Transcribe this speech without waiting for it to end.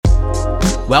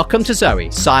Welcome to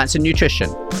Zoe, Science and Nutrition,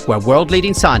 where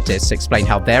world-leading scientists explain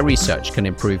how their research can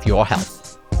improve your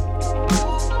health.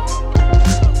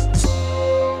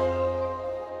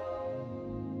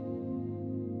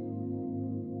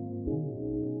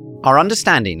 Our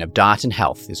understanding of diet and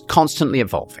health is constantly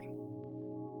evolving.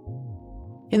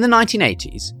 In the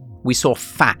 1980s, we saw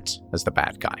fat as the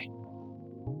bad guy.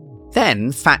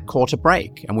 Then fat caught a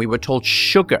break, and we were told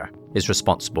sugar is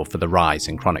responsible for the rise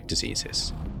in chronic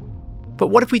diseases. But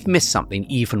what if we've missed something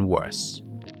even worse?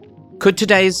 Could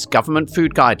today's government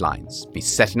food guidelines be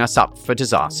setting us up for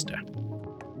disaster?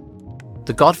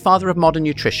 The godfather of modern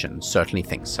nutrition certainly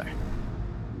thinks so.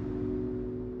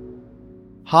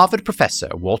 Harvard professor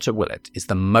Walter Willett is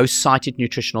the most cited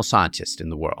nutritional scientist in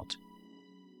the world.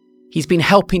 He's been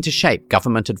helping to shape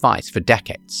government advice for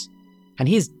decades, and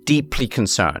he is deeply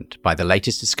concerned by the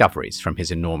latest discoveries from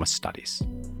his enormous studies.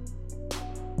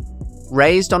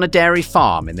 Raised on a dairy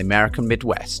farm in the American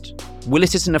Midwest,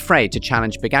 Willett isn't afraid to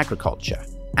challenge big agriculture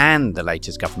and the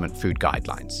latest government food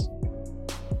guidelines.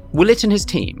 Willett and his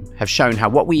team have shown how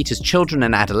what we eat as children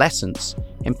and adolescents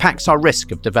impacts our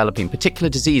risk of developing particular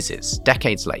diseases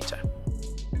decades later.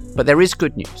 But there is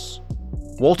good news.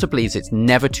 Walter believes it's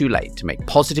never too late to make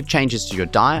positive changes to your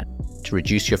diet to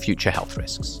reduce your future health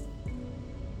risks.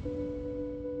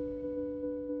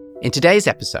 In today's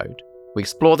episode, we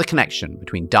explore the connection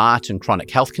between diet and chronic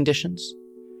health conditions,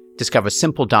 discover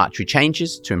simple dietary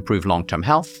changes to improve long-term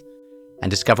health, and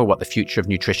discover what the future of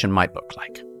nutrition might look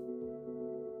like.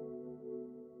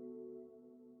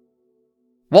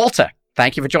 Walter,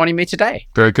 thank you for joining me today.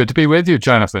 Very good to be with you,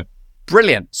 Jonathan.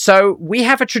 Brilliant. So we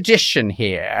have a tradition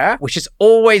here, which is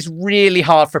always really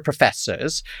hard for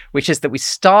professors, which is that we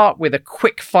start with a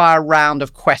quick fire round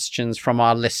of questions from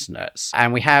our listeners.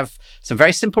 And we have some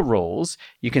very simple rules.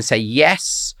 You can say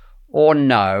yes or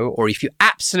no, or if you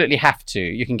absolutely have to,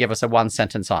 you can give us a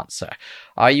one-sentence answer.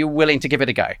 Are you willing to give it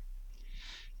a go?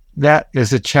 That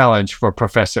is a challenge for a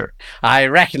professor. I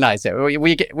recognize it. Will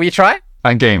you try?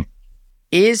 I'm game.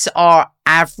 Is our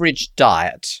average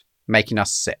diet making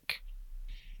us sick?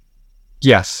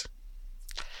 Yes.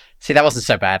 See, that wasn't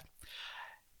so bad.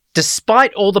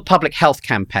 Despite all the public health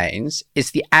campaigns, is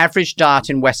the average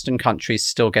diet in Western countries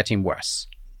still getting worse?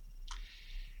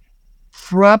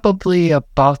 Probably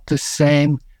about the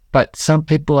same, but some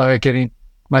people are getting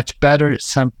much better.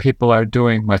 Some people are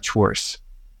doing much worse.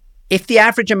 If the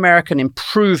average American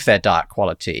improved their diet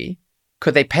quality,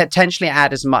 could they potentially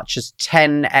add as much as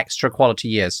 10 extra quality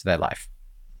years to their life?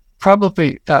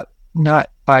 Probably not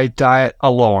by diet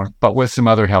alone, but with some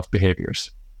other health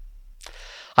behaviors.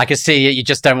 I can see you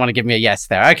just don't want to give me a yes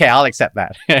there. Okay, I'll accept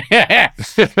that.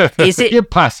 Is it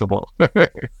impossible?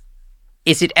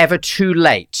 Is it ever too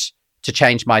late to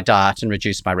change my diet and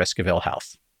reduce my risk of ill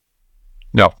health?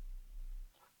 No.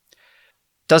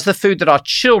 Does the food that our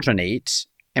children eat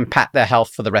impact their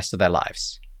health for the rest of their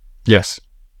lives? Yes.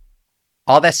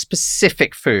 Are there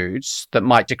specific foods that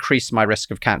might decrease my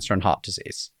risk of cancer and heart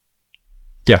disease?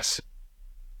 Yes.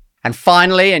 And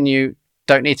finally, and you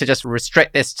don't need to just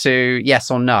restrict this to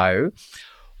yes or no,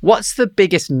 what's the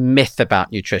biggest myth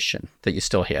about nutrition that you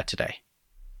still hear today?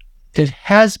 It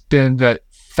has been that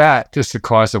fat is the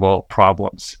cause of all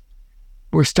problems.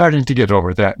 We're starting to get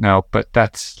over that now, but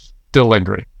that's still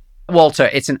lingering.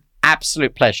 Walter, it's an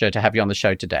absolute pleasure to have you on the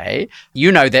show today.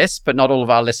 You know this, but not all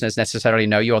of our listeners necessarily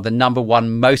know you're the number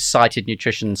one most cited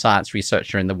nutrition science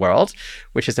researcher in the world,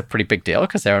 which is a pretty big deal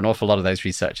because there are an awful lot of those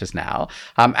researchers now.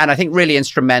 And I think really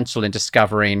instrumental in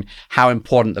discovering how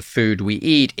important the food we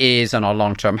eat is on our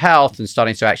long-term health and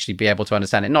starting to actually be able to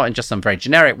understand it, not in just some very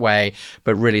generic way,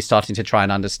 but really starting to try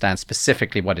and understand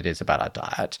specifically what it is about our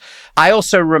diet. I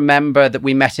also remember that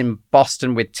we met in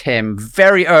Boston with Tim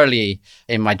very early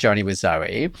in my journey with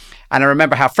Zoe. And I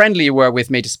remember how friendly you were with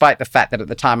me, despite the fact that at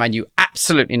the time I knew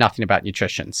absolutely nothing about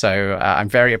nutrition. So I'm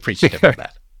very appreciative of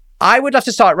that. I would love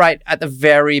to start right at the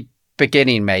very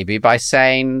beginning, maybe, by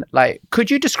saying,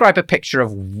 could you describe a picture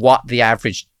of what the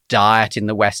average diet in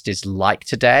the West is like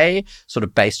today, sort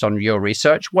of based on your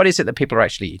research? What is it that people are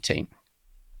actually eating?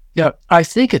 Yeah, I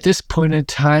think at this point in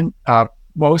time,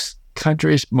 most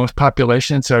countries, most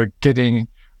populations are getting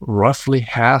roughly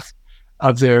half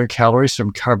of their calories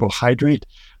from carbohydrate,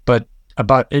 but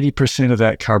about 80% of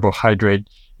that carbohydrate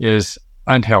is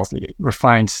unhealthy,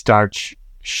 refined starch,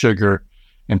 sugar,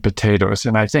 and potatoes.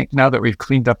 And I think now that we've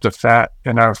cleaned up the fat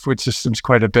in our food systems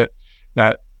quite a bit,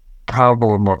 that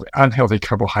problem of unhealthy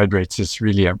carbohydrates is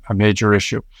really a major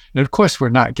issue. And of course, we're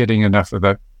not getting enough of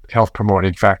the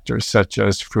health-promoting factors such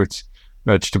as fruits,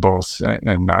 vegetables,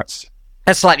 and nuts.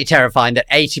 That's slightly terrifying that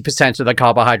 80% of the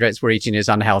carbohydrates we're eating is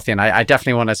unhealthy. And I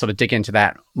definitely want to sort of dig into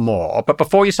that more. But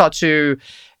before you start to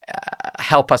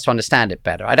help us to understand it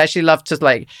better, I'd actually love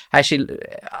to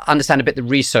understand a bit the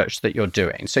research that you're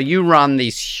doing. So you run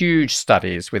these huge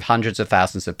studies with hundreds of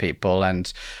thousands of people.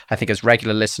 And I think as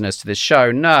regular listeners to this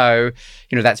show know,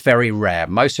 that's very rare.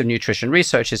 Most of nutrition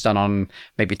research is done on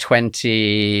maybe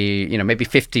 20, maybe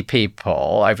 50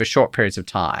 people over short periods of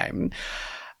time.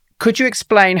 Could you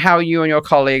explain how you and your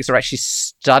colleagues are actually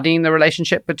studying the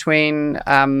relationship between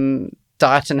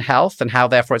diet and health, and how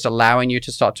therefore it's allowing you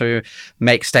to start to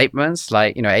make statements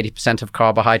like, 80% of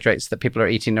carbohydrates that people are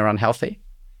eating are unhealthy?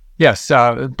 Yes.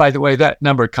 By the way, that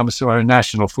number comes from our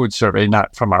National Food Survey,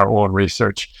 not from our own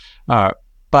research.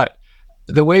 But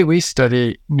the way we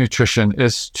study nutrition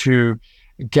is to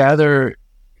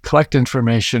collect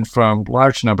information from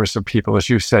large numbers of people, as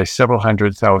you say, several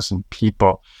 100,000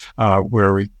 people,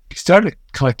 where we started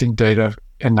collecting data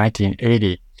in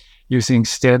 1980 using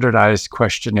standardized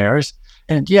questionnaires.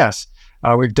 And yes,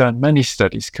 we've done many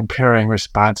studies comparing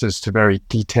responses to very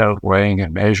detailed weighing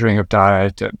and measuring of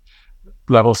diet and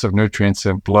levels of nutrients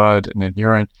in blood and in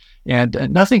urine. And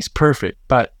nothing's perfect,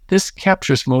 but this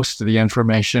captures most of the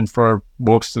information for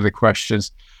most of the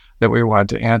questions that we want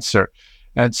to answer.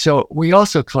 And so we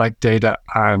also collect data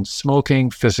on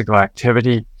smoking, physical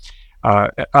activity,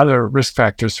 other risk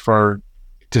factors for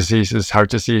diseases, heart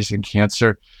disease and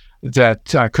cancer,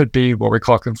 that could be what we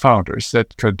call confounders,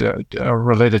 that could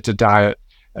related to diet,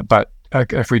 but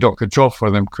if we don't control for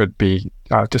them, could be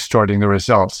distorting the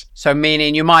results. So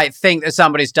meaning you might think that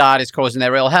somebody's diet is causing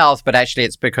their ill health, but actually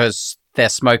it's because they're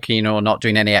smoking or not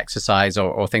doing any exercise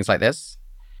or things like this?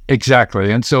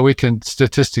 Exactly. And so we can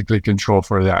statistically control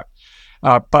for that.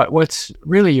 But what's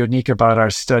really unique about our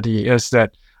study is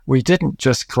that we didn't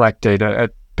just collect data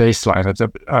at baseline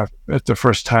at the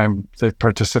first time they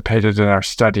participated in our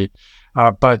study,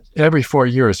 but every 4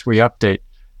 years we update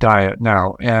diet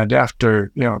now. And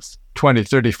after 20,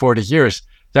 30, 40 years,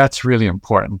 that's really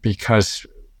important because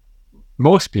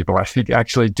most people, I think,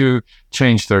 actually do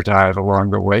change their diet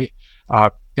along the way,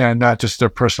 and not just their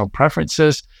personal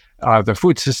preferences. The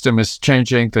food system is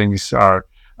changing. Things are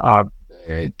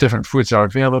different foods are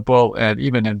available, and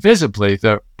even invisibly,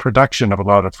 the production of a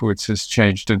lot of foods has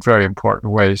changed in very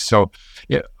important ways. So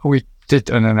we did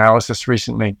an analysis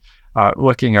recently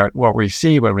looking at what we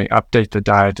see when we update the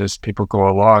diet as people go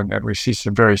along, and we see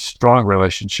some very strong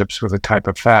relationships with the type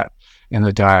of fat in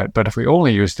the diet. But if we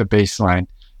only use the baseline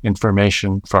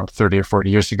information from 30 or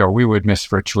 40 years ago, we would miss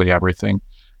virtually everything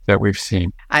that we've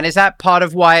seen. And is that part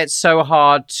of why it's so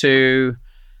hard to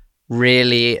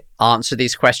really answer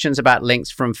these questions about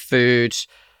links from food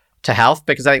to health?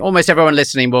 Because I think almost everyone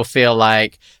listening will feel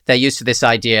like they're used to this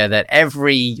idea that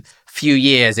every few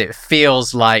years it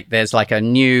feels like there's like a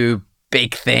new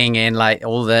big thing in like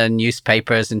all the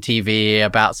newspapers and TV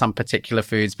about some particular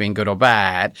foods being good or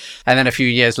bad. And then a few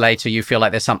years later, you feel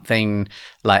like there's something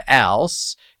like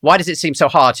else. Why does it seem so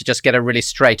hard to just get a really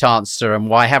straight answer? And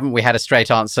why haven't we had a straight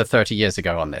answer 30 years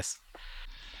ago on this?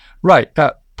 Right.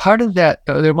 Part of that,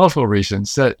 there are multiple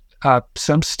reasons that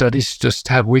some studies just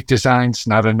have weak designs,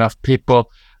 not enough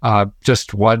people,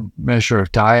 just one measure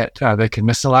of diet, they can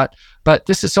miss a lot. But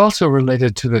this is also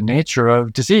related to the nature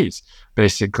of disease,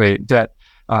 basically, that,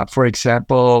 for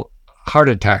example, heart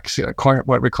attacks,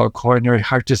 what we call coronary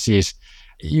heart disease,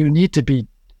 you need to be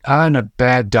on a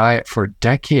bad diet for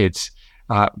decades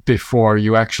before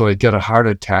you actually get a heart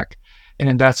attack.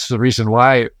 And that's the reason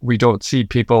why we don't see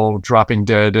people dropping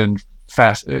dead in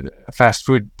fast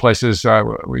food places.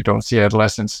 We don't see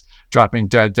adolescents dropping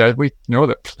dead. We know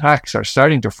that plaques are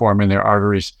starting to form in their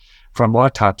arteries from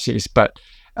autopsies, but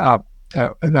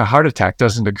the heart attack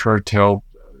doesn't occur till,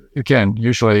 again,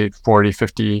 usually 40,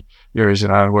 50 years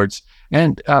and onwards.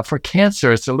 And for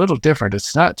cancer, it's a little different.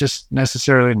 It's not just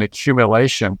necessarily an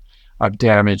accumulation of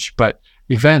damage, but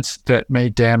events that may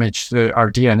damage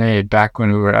our DNA back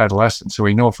when we were adolescents. So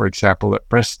we know, for example, that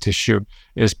breast tissue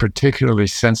is particularly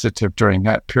sensitive during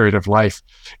that period of life,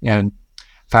 and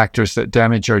factors that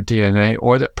damage our DNA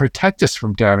or that protect us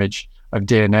from damage of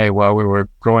DNA while we were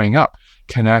growing up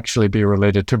can actually be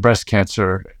related to breast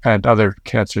cancer and other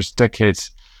cancers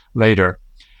decades later.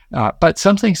 But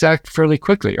some things act fairly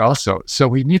quickly also. So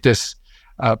we need this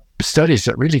studies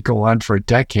that really go on for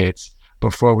decades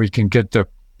before we can get the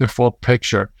full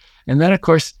picture. And then, of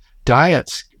course,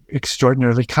 diet's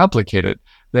extraordinarily complicated,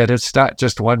 that it's not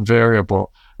just one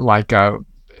variable like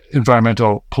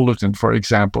environmental pollutant, for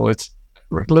example. It's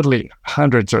literally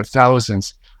hundreds or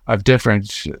thousands of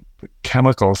different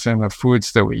chemicals in the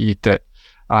foods that we eat that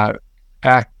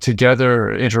act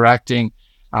together, interacting,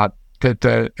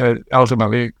 that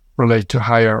ultimately relate to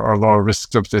higher or lower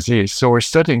risks of disease. So we're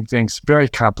studying things very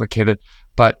complicated,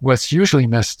 but what's usually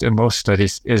missed in most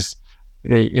studies is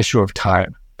the issue of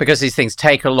time. Because these things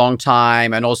take a long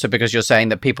time, and also because you're saying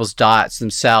that people's diets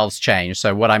themselves change.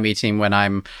 So what I'm eating when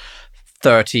I'm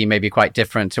 30 may be quite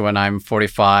different to when I'm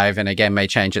 45, and again may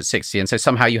change at 60. And so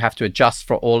somehow you have to adjust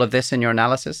for all of this in your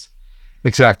analysis?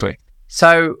 Exactly.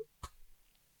 So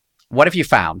what have you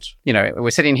found? You know, we're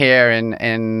sitting here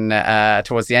in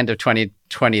towards the end of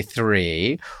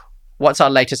 2023. What's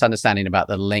our latest understanding about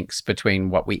the links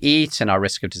between what we eat and our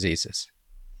risk of diseases?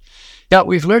 Yeah,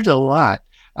 we've learned a lot.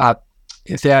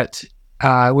 That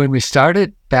when we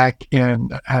started back in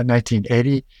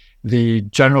 1980, the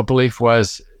general belief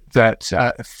was that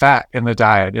fat in the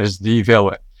diet is the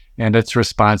villain, and it's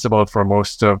responsible for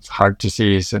most of heart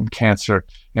disease and cancer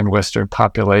in Western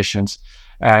populations.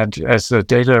 And as the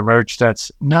data emerged,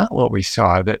 that's not what we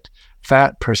saw, that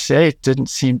fat per se didn't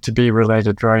seem to be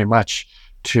related very much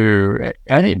to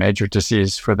any major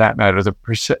disease for that matter.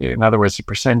 In other words, the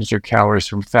percentage of calories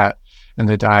from fat in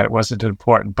the diet wasn't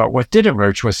important. But what did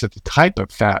emerge was that the type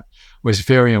of fat was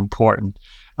very important.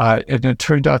 And it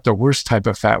turned out the worst type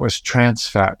of fat was trans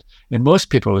fat. And most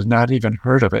people had not even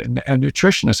heard of it. And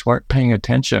nutritionists weren't paying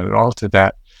attention at all to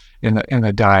that in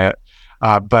the diet.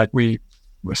 But we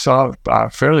saw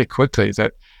fairly quickly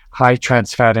that high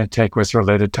trans fat intake was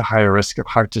related to higher risk of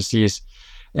heart disease.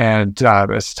 And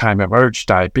as time emerged,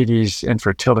 diabetes,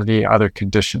 infertility, other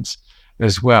conditions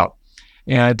as well.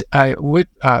 And I would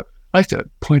like to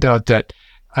point out that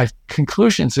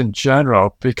conclusions in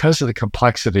general, because of the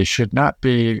complexity, should not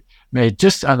be made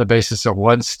just on the basis of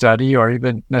one study or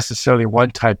even necessarily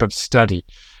one type of study,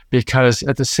 because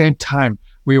at the same time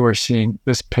we were seeing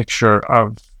this picture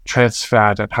of trans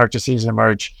fat and heart disease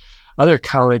emerge, other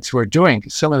colleagues were doing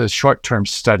some of the short-term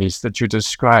studies that you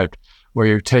described, where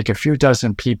you take a few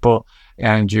dozen people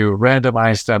and you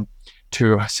randomize them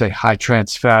to, say, high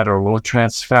trans fat or low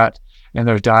trans fat in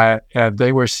their diet, and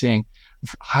they were seeing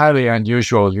highly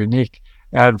unusual, unique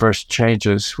adverse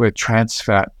changes with trans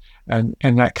fat and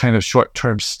that kind of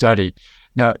short-term study.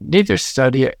 Now, neither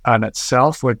study on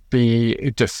itself would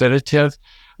be definitive,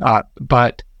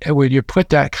 but when you put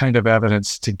that kind of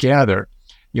evidence together,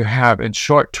 you have in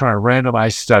short-term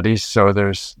randomized studies, so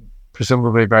there's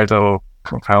presumably very little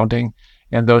confounding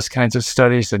in those kinds of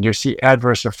studies, and you see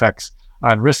adverse effects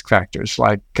on risk factors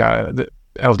like the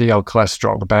LDL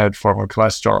cholesterol, the bad form of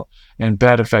cholesterol, and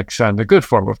bad effects on the good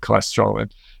form of cholesterol,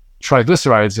 and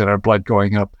triglycerides in our blood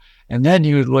going up. And then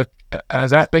you look,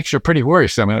 that makes you pretty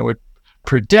worrisome, and it would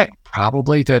predict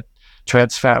probably that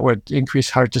trans fat would increase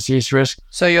heart disease risk.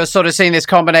 So you're sort of seeing this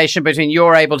combination between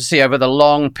you're able to see over the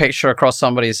long picture across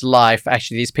somebody's life,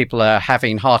 actually these people are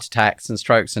having heart attacks and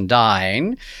strokes and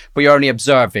dying, but you're only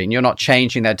observing. You're not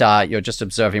changing their diet, you're just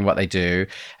observing what they do.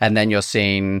 And then you're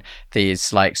seeing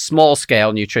these like small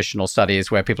scale nutritional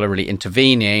studies where people are really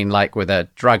intervening, like with a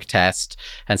drug test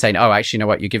and saying, oh, actually, you know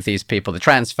what, you give these people the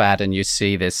trans fat and you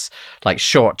see this like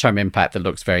short-term impact that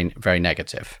looks very, very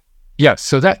negative. Yes,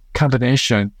 so that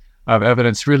combination of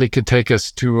evidence really could take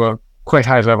us to a quite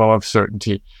high level of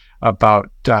certainty about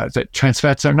that trans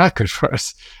fats are not good for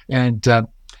us. And of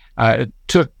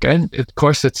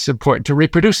course, it's important to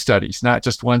reproduce studies, not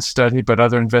just one study, but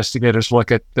other investigators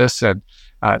look at this and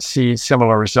see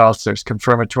similar results. There's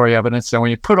confirmatory evidence. And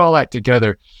when you put all that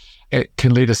together, it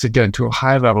can lead us again to a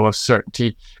high level of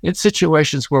certainty in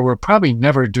situations where we'll probably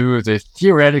never do the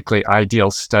theoretically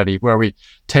ideal study where we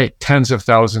take tens of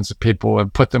thousands of people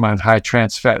and put them on high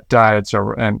trans fat diets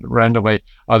and randomly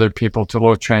other people to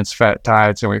low trans fat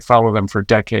diets, and we follow them for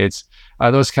decades.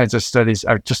 Those kinds of studies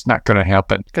are just not going to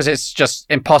happen. Because it's just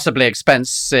impossibly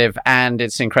expensive and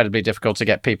it's incredibly difficult to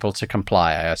get people to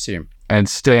comply, I assume. And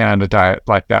stay on a diet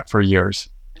like that for years.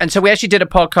 And so we actually did a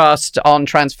podcast on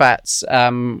trans fats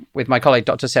with my colleague,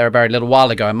 Dr. Sarah Berry, a little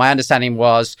while ago. And my understanding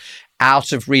was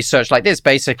out of research like this,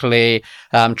 basically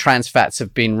trans fats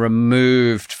have been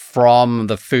removed from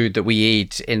the food that we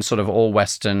eat in sort of all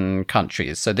Western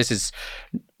countries. So this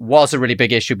was a really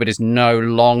big issue, but is no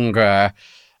longer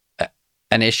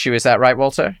an issue. Is that right,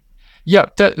 Walter? Yeah,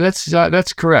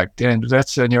 that's correct. And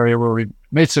that's an area where we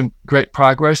made some great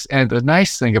progress. And the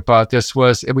nice thing about this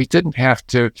was we didn't have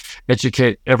to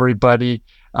educate everybody.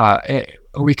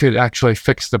 We could actually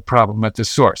fix the problem at the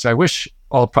source. I wish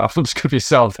all problems could be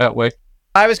solved that way.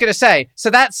 I was going to say,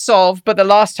 so that's solved, but the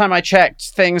last time I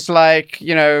checked, things like,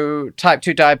 type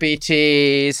 2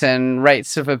 diabetes and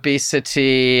rates of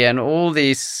obesity and all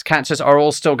these cancers are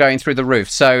all still going through the roof.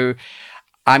 So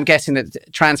I'm guessing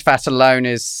that trans fat alone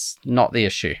is not the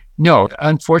issue. No,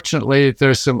 unfortunately,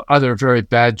 there's some other very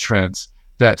bad trends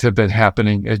that have been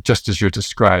happening, just as you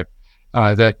described.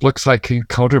 that looks like can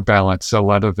counterbalance a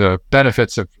lot of the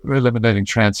benefits of eliminating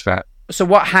trans fat. So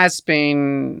what has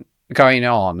been going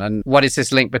on, and what is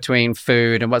this link between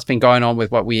food and what's been going on with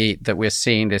what we eat that we're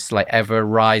seeing this like ever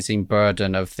rising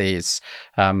burden of these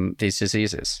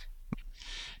diseases?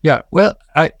 Yeah, well,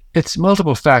 it's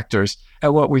multiple factors.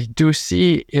 And what we do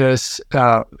see is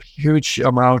a huge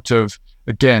amount of,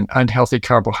 again, unhealthy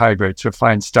carbohydrates,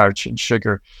 refined starch and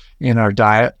sugar in our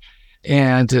diet.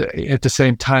 And at the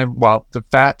same time, while the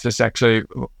fat is actually,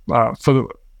 for the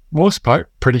most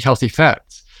part, pretty healthy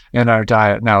fats in our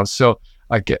diet now. So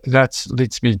that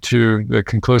leads me to the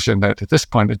conclusion that at this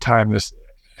point in time, this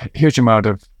huge amount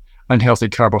of unhealthy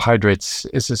carbohydrates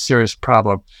is a serious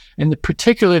problem. And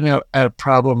particularly a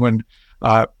problem when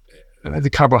the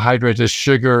carbohydrate is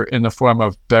sugar in the form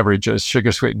of beverages,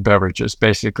 sugar-sweetened beverages,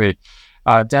 basically.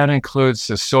 That includes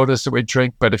the sodas that we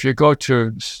drink. But if you go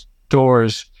to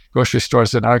grocery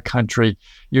stores in our country,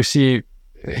 you see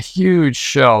huge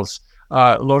shelves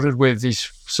loaded with these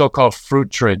so-called fruit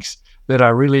drinks that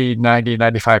are really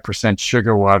 90-95%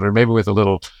 sugar water, maybe with a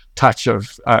little touch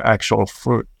of actual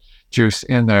fruit juice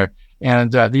in there.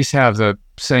 And these have the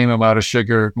same amount of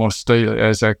sugar mostly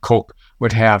as a Coke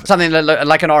would have. Something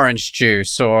like an orange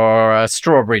juice or a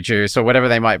strawberry juice or whatever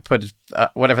they might put,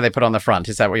 whatever they put on the front.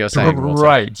 Is that what you're saying, Walter?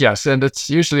 Right, yes. And it's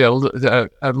usually a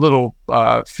little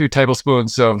few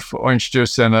tablespoons of orange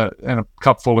juice and a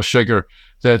cup full of sugar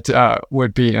that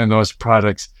would be in those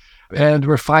products. And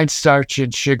refined starch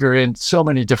and sugar in so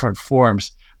many different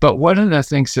forms. But one of the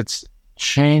things that's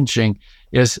changing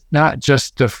is not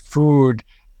just the food,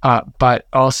 but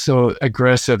also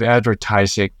aggressive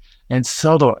advertising and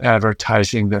subtle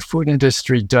advertising. The food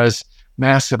industry does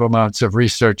massive amounts of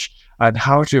research on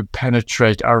how to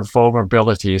penetrate our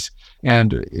vulnerabilities.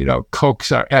 And,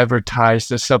 Cokes are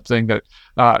advertised as something that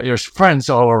there's friends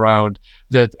all around,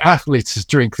 that athletes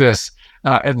drink this.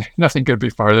 And nothing could be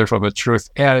farther from the truth.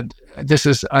 And this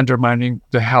is undermining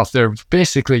the health. They're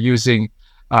basically using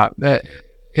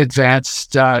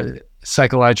advanced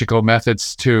psychological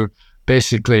methods to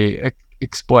basically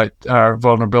exploit our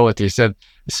vulnerabilities. And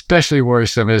especially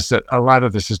worrisome is that a lot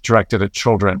of this is directed at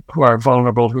children who are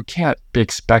vulnerable, who can't be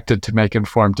expected to make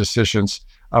informed decisions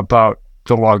about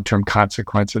the long-term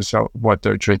consequences of what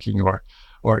they're drinking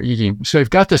or eating. So you've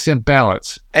got this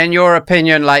imbalance. In your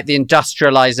opinion, like the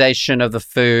industrialization of the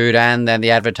food and then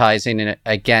the advertising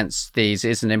against these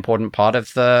is an important part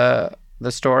of the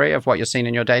story of what you're seeing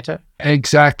in your data?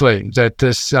 Exactly. That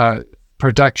this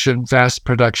vast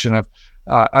production of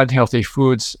unhealthy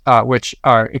foods, which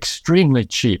are extremely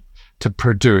cheap to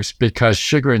produce because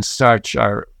sugar and starch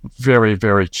are very,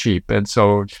 very cheap. And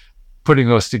so putting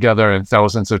those together in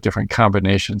thousands of different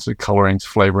combinations of colorings,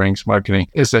 flavorings, marketing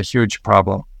is a huge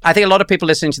problem. I think a lot of people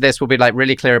listening to this will be like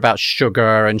really clear about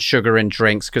sugar and sugar in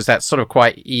drinks, because that's sort of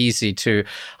quite easy to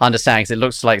understand, because it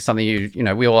looks like something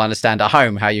we all understand at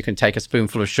home, how you can take a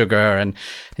spoonful of sugar and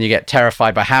you get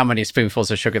terrified by how many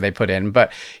spoonfuls of sugar they put in.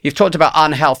 But you've talked about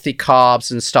unhealthy carbs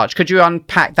and starch. Could you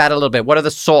unpack that a little bit? What are the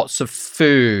sorts of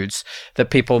foods that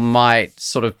people might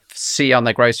sort of see on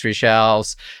their grocery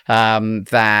shelves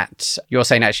that you're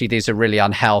saying actually these are really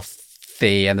unhealthy?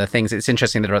 And the things, it's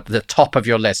interesting that are at the top of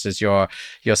your list as you're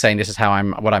saying this is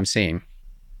what I'm seeing.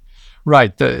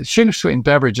 Right. The sugar sweetened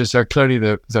beverages are clearly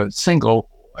the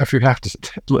single, if you have to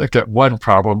look at one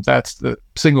problem, that's the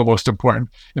single most important,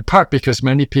 in part because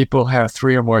many people have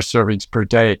 3 or more servings per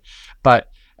day.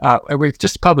 But we've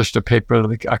just published a paper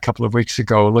a couple of weeks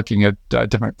ago looking at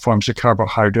different forms of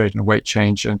carbohydrate and weight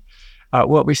change. And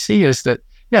what we see is that,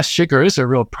 yes, sugar is a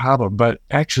real problem, but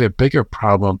actually a bigger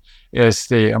problem is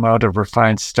the amount of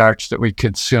refined starch that we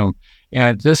consume.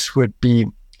 And this would be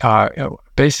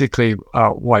basically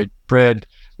white bread,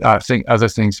 other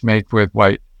things made with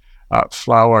white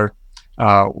flour,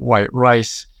 white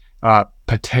rice,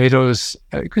 potatoes.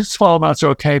 Small amounts are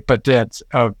okay, but that's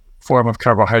a form of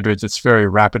carbohydrates that's very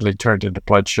rapidly turned into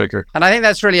blood sugar. And I think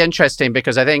that's really interesting,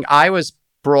 because I think I was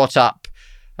brought up,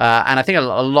 and I think a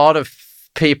lot of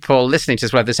people listening to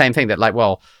this will have the same thing, that like,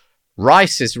 well,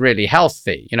 rice is really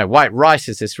healthy. White rice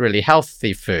is this really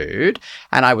healthy food.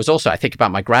 And I think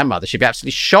about my grandmother. She'd be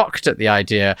absolutely shocked at the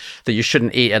idea that you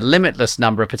shouldn't eat a limitless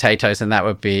number of potatoes and that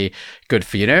would be good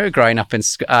for you. Growing up in,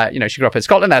 she grew up in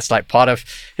Scotland. That's like part of,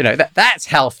 that's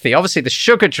healthy. Obviously, the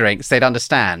sugar drinks, they'd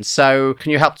understand. So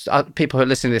can you help people who are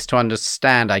listening to this to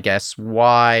understand, I guess,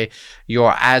 why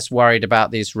you're as worried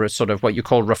about these sort of what you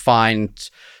call refined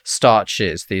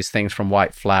starches, these things from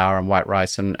white flour and white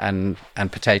rice and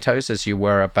potatoes, as you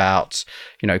were about,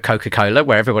 Coca-Cola,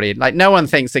 where everybody, like, no one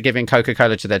thinks that giving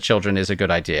Coca-Cola to their children is a good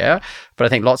idea. But I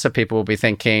think lots of people will be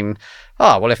thinking,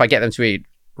 oh, well, if I get them to eat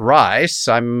rice,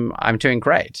 I'm doing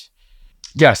great.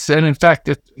 Yes, and in fact,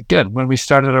 again, when we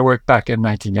started our work back in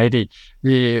 1980,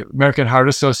 the American Heart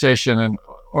Association and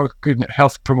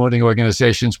health promoting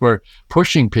organizations were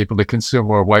pushing people to consume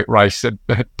more white rice and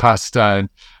pasta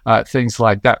and things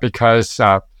like that because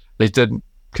they didn't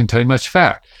contain much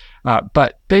fat.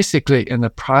 But basically, in the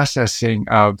processing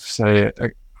of, say,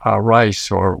 rice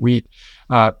or wheat,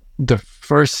 the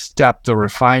first step, the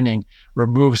refining,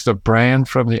 removes the bran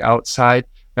from the outside.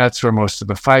 That's where most of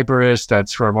the fiber is.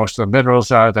 That's where most of the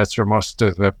minerals are. That's where most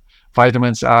of the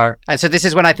vitamins are. And so this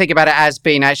is when I think about it as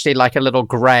being actually like a little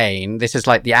grain. This is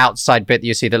like the outside bit that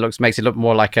you see that makes it look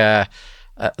more like a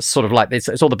sort of like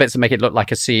it's all the bits that make it look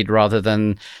like a seed rather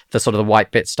than the sort of the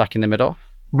white bit stuck in the middle.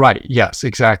 Right. Yes,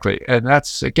 exactly. And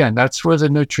that's where the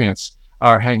nutrients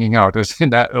are hanging out. Is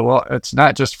in that, well, it's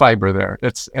not just fiber there.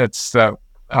 It's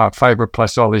fiber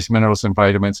plus all these minerals and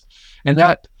vitamins,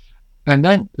 and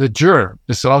then the germ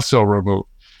is also removed.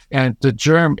 And the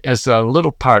germ is a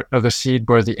little part of the seed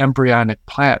where the embryonic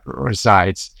plant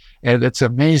resides. And it's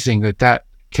amazing that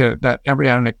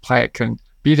embryonic plant can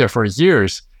be there for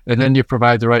years. And then you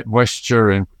provide the right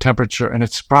moisture and temperature, and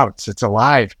it sprouts. It's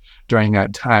alive during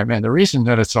that time. And the reason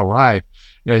that it's alive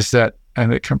is that,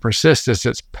 and it can persist, is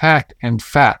it's packed in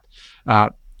fat.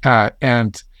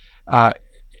 And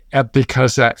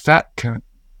because that fat can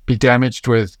be damaged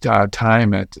with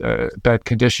time and bad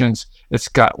conditions, it's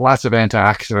got lots of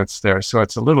antioxidants there. So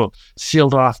it's a little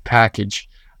sealed off package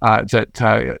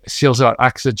that seals out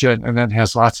oxygen and then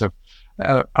has lots of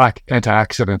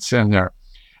antioxidants in there.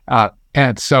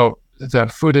 And so the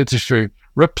food industry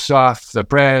rips off the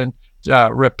bran,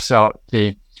 rips out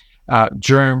the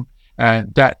germ,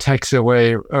 and that takes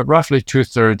away roughly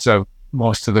 2/3 of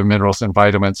most of the minerals and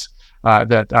vitamins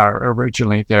that are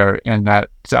originally there in that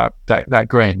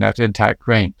grain, that intact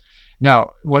grain.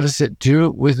 Now, what does it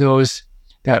do with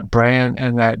that bran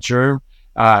and that germ?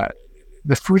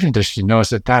 The food industry knows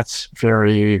that that's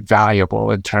very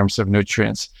valuable in terms of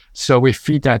nutrients. So we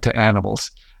feed that to animals,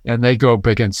 and they go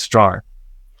big and strong.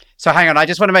 So hang on, I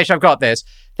just want to make sure I've got this.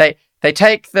 They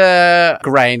take the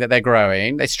grain that they're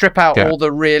growing, they strip out all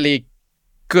the really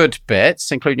good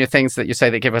bits, including your things that you say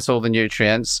that give us all the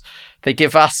nutrients. They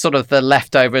give us sort of the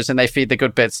leftovers, and they feed the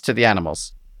good bits to the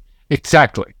animals.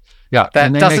 Exactly. Yeah. That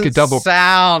and they doesn't make a double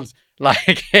sound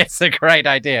like it's a great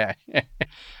idea.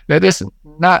 That isn't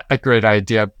not a great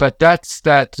idea, but that's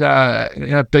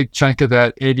a big chunk of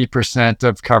that 80%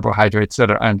 of carbohydrates that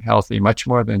are unhealthy, much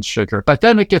more than sugar. But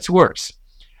then it gets worse.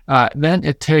 Then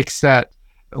it takes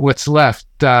what's left,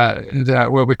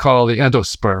 that what we call the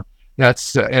endosperm.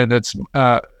 And it's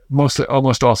mostly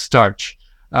almost all starch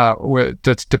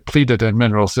that's depleted in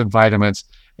minerals and vitamins.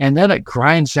 And then it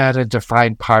grinds that into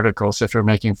fine particles if you're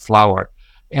making flour.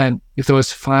 And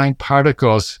those fine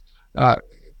particles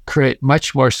create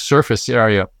much more surface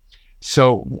area.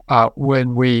 So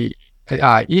when we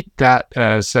eat that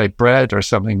as, say, bread or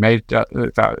something made,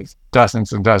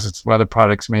 dozens and dozens of other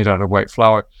products made out of white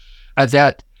flour,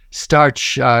 that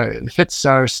starch hits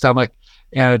our stomach,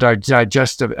 and our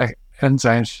digestive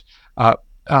enzymes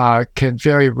can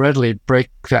very readily break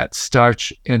that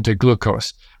starch into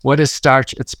glucose. What is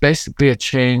starch? It's basically a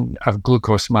chain of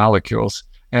glucose molecules.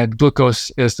 And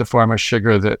glucose is the form of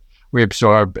sugar that we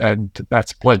absorb, and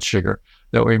that's blood sugar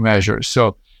that we measure.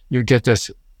 So you get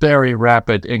this very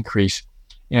rapid increase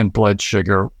in blood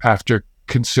sugar after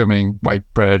consuming white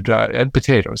bread and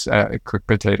potatoes, cooked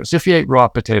potatoes. If you ate raw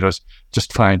potatoes,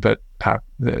 just fine, but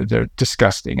they're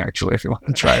disgusting, actually, if you want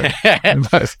to try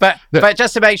it. but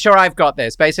just to make sure I've got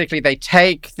this, basically they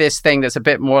take this thing that's a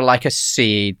bit more like a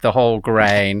seed, the whole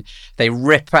grain, they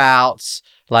rip out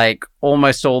like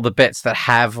almost all the bits that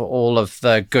have all of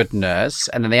the goodness,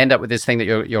 and then they end up with this thing that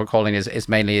you're calling is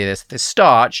mainly this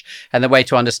starch. And the way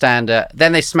to understand it,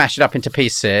 then they smash it up into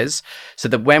pieces so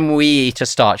that when we eat a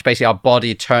starch, basically our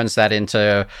body turns that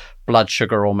into blood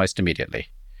sugar almost immediately.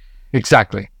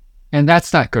 Exactly. And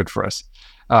that's not good for us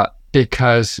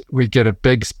because we get a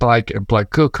big spike in blood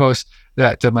glucose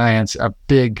that demands a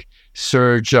big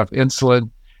surge of insulin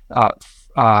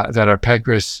that our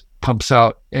pancreas pumps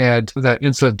out, and that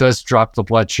insulin does drop the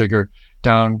blood sugar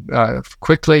down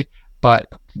quickly, but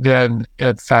then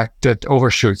in fact it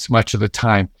overshoots much of the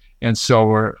time, and so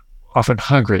we're often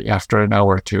hungry after an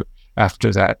hour or two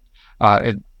after that.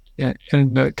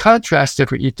 In contrast,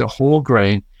 if we eat the whole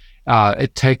grain,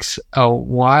 it takes a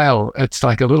while. It's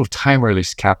like a little time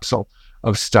release capsule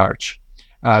of starch.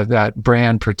 That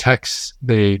bran protects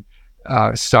the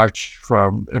starch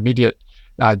from immediate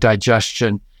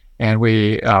digestion, and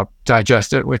we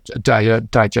digest it, which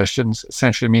digestion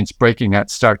essentially means breaking that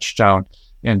starch down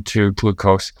into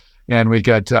glucose. and we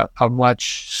get a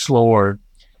much slower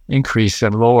increase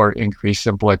and lower increase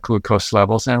in blood glucose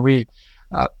levels, and we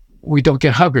don't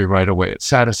get hungry right away. It's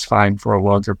satisfying for a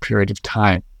longer period of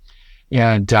time.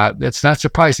 And it's not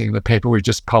surprising. In the paper we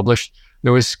just published,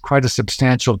 there was quite a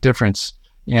substantial difference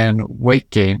in weight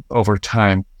gain over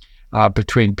time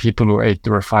between people who ate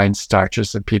the refined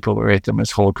starches and people who ate them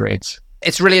as whole grains.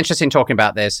 It's really interesting talking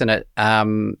about this, and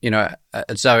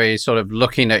Zoe, sort of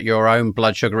looking at your own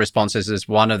blood sugar responses is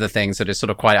one of the things that is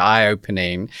sort of quite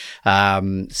eye-opening.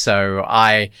 So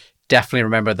I definitely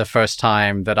remember the first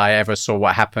time that I ever saw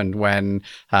what happened when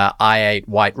I ate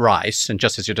white rice, and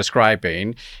just as you're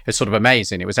describing, it's sort of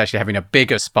amazing. It was actually having a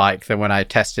bigger spike than when I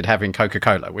tested having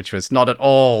Coca-Cola, which was not at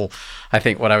all, I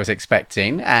think, what I was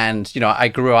expecting. And I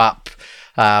grew up.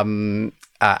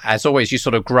 As always, you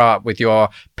sort of grow up with your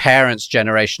parents'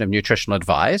 generation of nutritional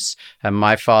advice. And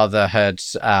my father had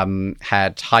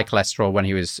had high cholesterol when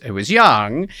he was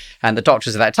young, and the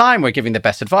doctors at that time were giving the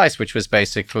best advice, which was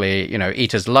basically,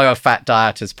 eat as low a fat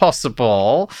diet as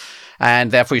possible,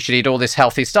 and therefore you should eat all this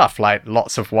healthy stuff like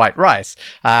lots of white rice.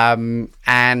 And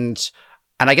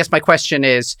I guess my question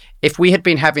is, if we had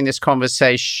been having this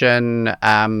conversation,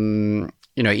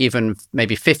 even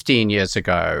maybe 15 years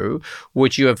ago,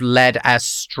 would you have led as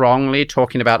strongly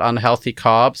talking about unhealthy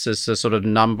carbs as the sort of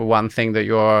number one thing that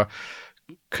you're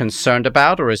concerned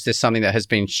about? Or is this something that has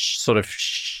been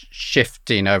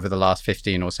shifting over the last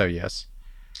 15 or so years?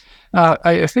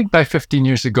 I think by 15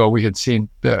 years ago, we had seen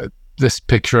this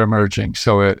picture emerging.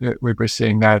 So we were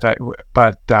seeing that.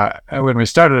 But when we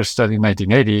started our study in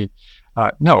 1980,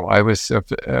 no, I was,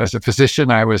 as a physician,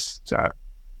 I was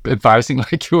advising,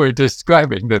 like you were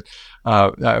describing, that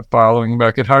following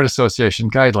American Heart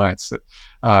Association guidelines that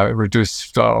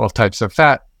reduce all types of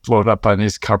fat, load up on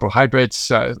these carbohydrates.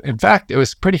 In fact, it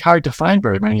was pretty hard to find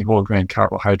very many whole grain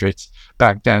carbohydrates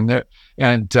back then.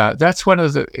 And that's one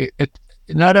of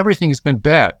not everything has been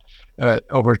bad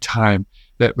over time,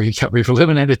 that we've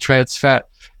eliminated trans fat,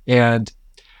 and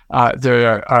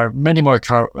there are many more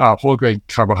whole grain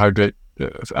carbohydrate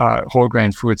whole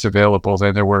grain foods available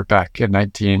than there were back in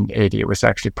 1980. It was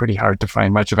actually pretty hard to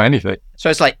find much of anything. So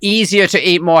it's like easier to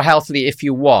eat more healthily if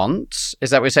you want.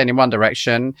 Is that what we're saying in one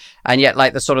direction? And yet,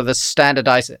 like the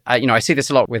standardized, I see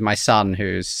this a lot with my son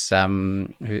who's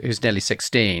nearly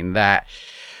 16, that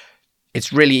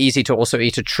it's really easy to also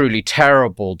eat a truly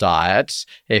terrible diet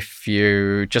if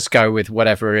you just go with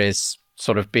whatever is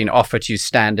sort of being offered to you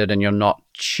standard, and you're not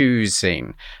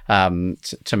choosing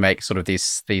to make sort of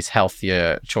these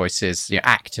healthier choices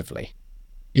actively.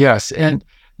 Yes, and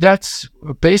that's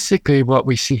basically what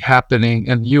we see happening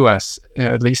in the U.S.,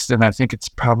 at least, and I think it's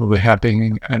probably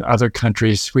happening in other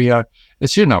countries. We are,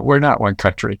 as you know, we're not one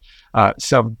country.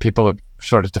 Some people have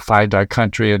sort of defined our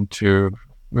country into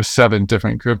 7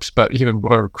 different groups, but even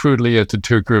more crudely into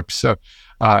 2 groups. So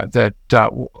that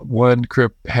one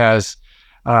group has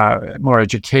more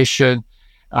education,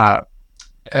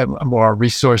 more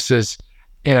resources,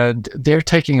 and they're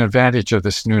taking advantage of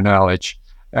this new knowledge.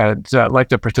 And like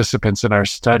the participants in our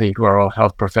study, who are all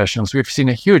health professionals, we've seen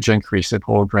a huge increase in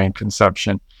whole grain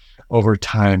consumption over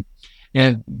time.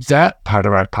 And that part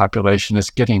of our population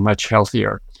is getting much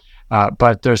healthier.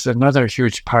 But there's another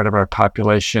huge part of our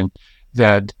population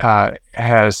that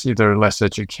has either less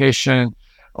education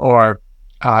or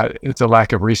the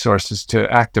lack of resources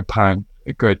to act upon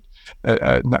good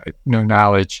new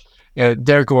knowledge.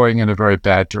 They're going in a very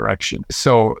bad direction.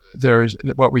 So there's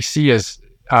what we see is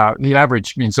the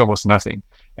average means almost nothing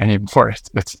anymore.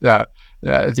 It's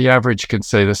the average can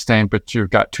say the same, but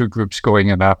you've got 2 groups going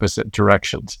in opposite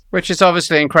directions. Which is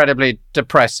obviously incredibly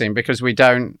depressing, because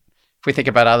if we think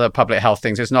about other public health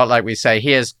things, it's not like we say,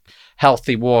 here's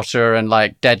healthy water and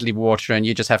like deadly water, and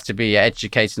you just have to be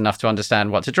educated enough to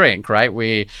understand what to drink, right?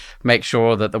 We make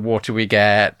sure that the water we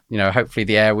get, hopefully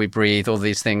the air we breathe, all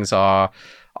these things are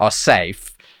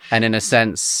safe. And in a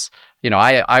sense,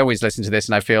 I always listen to this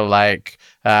and I feel like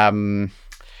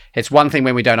it's one thing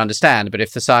when we don't understand, but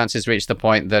if the science has reached the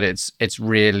point that it's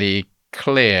really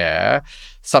clear,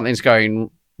 something's going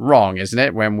wrong, isn't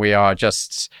it? When we are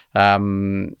just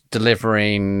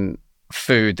delivering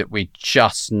food that we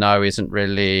just know isn't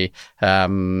really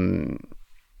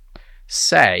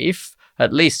safe,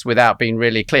 at least without being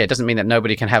really clear. It doesn't mean that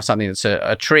nobody can have something that's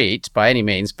a treat by any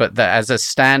means, but that as a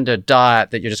standard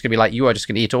diet that you're just going to be like, you are just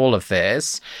going to eat all of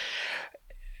this,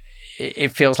 it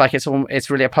feels like it's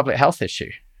really a public health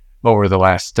issue. Over the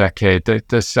last decade,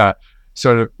 this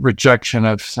sort of rejection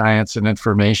of science and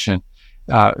information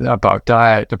about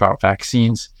diet, about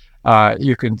vaccines,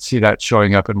 you can see that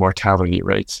showing up in mortality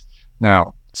rates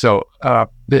now. So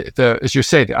as you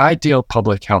say, the ideal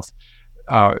public health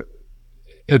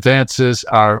advances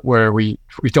are where we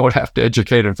don't have to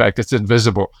educate. In fact, it's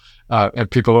invisible,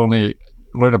 and people only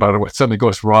learn about it when something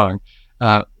goes wrong.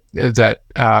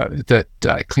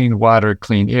 Clean water,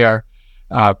 clean air,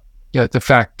 the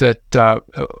fact that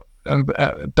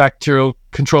bacterial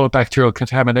control of bacterial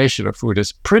contamination of food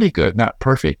is pretty good, not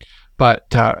perfect,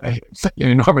 but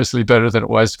enormously better than it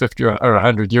was 50 or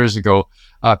 100 years ago.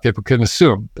 People can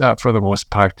assume, for the most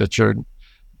part, that you're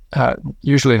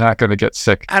usually not going to get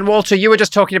sick. And Walter, you were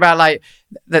just talking about like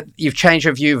that you've changed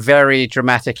your view very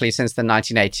dramatically since the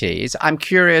 1980s. I'm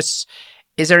curious,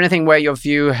 is there anything where your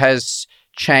view has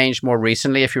changed more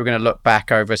recently? If you were going to look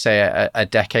back over, say, a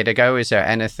decade ago, is there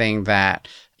anything that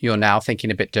you're now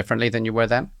thinking a bit differently than you were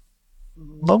then?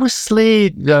 Mostly,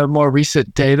 the more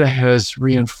recent data has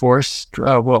reinforced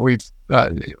what we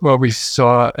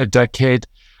saw a decade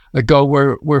ago.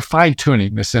 We're fine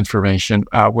tuning this information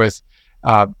with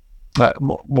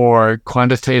more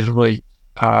quantitatively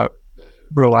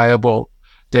reliable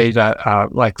data,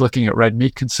 like looking at red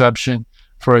meat consumption,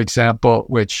 for example,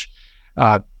 which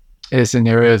is an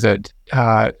area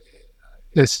that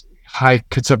is high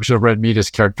consumption of red meat is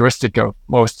characteristic of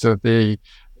most of the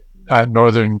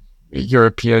Northern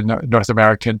European, North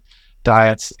American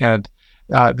diets, and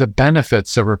the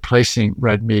benefits of replacing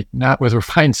red meat, not with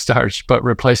refined starch, but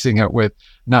replacing it with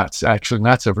nuts. Actually,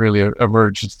 nuts have really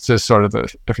emerged as sort of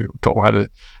if you don't want to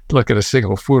look at a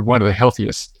single food, one of the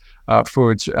healthiest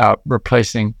foods,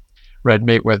 replacing red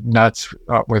meat with nuts,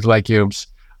 with legumes,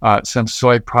 some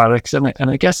soy products. And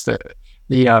I guess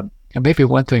the maybe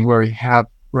one thing where we have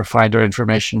refined our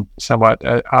information somewhat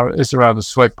is around the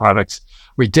soy products.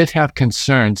 We did have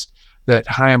concerns that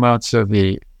high amounts of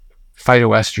the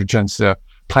phytoestrogens, the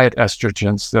plant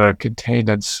estrogens that are contained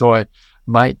in soy,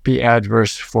 might be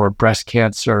adverse for breast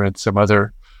cancer and some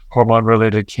other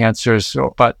hormone-related cancers.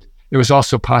 But it was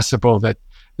also possible that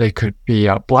they could be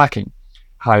blocking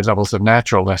high levels of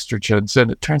natural estrogens. And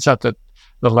it turns out that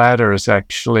the latter is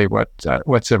actually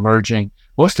what's emerging,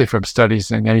 mostly from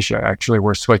studies in Asia, actually,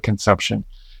 where soy consumption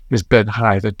has been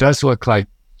high. That does look like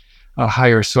a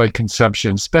higher soy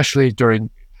consumption, especially during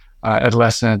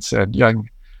adolescence and young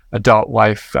adult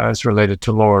life, is related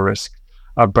to lower risk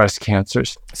of breast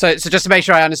cancers. So just to make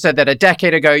sure I understood that, a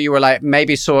decade ago you were like,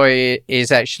 maybe soy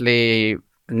is actually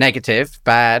negative,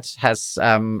 bad, has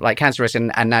like cancer risk,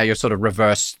 and now you're sort of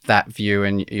reversed that view,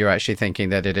 and you're actually thinking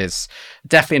that it is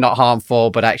definitely not harmful,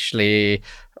 but actually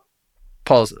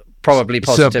probably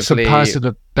positively. Some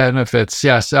positive benefits,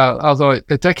 yes. Although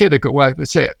a decade ago, well,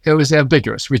 let's say it was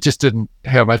ambiguous. We just didn't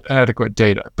have adequate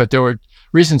data, but there were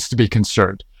reasons to be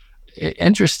concerned.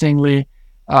 Interestingly,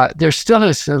 there still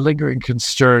is a lingering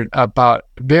concern about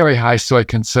very high soy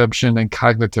consumption and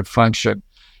cognitive function.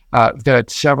 That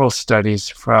several studies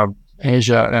from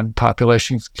Asia and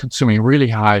populations consuming really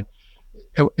high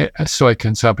soy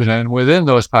consumption, and within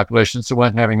those populations, the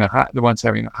ones having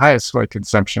the highest soy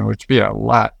consumption, which would be a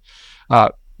lot,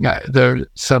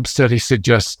 some studies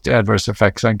suggest adverse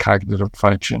effects on cognitive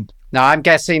function. Now, I'm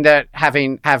guessing that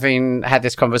having had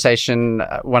this conversation,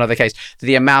 one other case,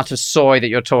 the amount of soy that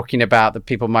you're talking about that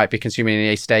people might be consuming in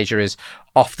East Asia is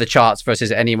off the charts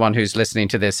versus anyone who's listening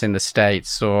to this in the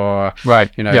States or,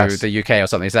 yes. the UK or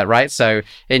something. Is that right? So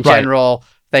in general,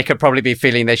 they could probably be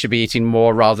feeling they should be eating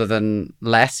more rather than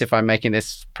less, if I'm making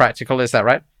this practical. Is that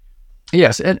right?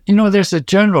 Yes. And, there's a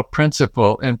general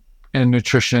principle in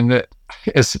nutrition that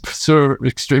is sort of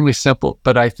extremely simple,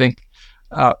 but I think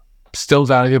still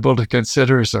valuable to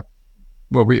consider is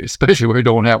especially when we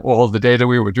don't have all the data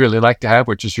we would really like to have,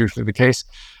 which is usually the case,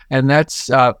 and that's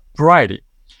variety.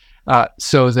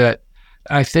 So that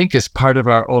I think is part of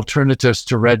our alternatives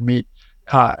to red meat,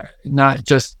 not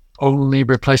just only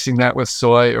replacing that with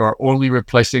soy or only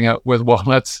replacing it with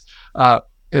walnuts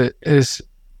is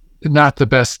not the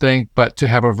best thing, but to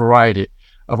have a variety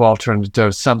of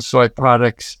alternatives, some soy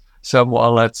products, some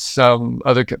walnuts, some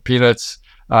other peanuts,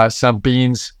 some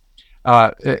beans.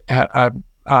 A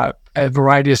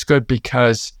variety is good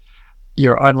because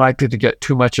you're unlikely to get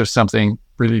too much of something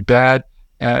really bad,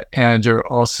 and you're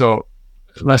also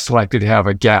less likely to have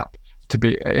a gap to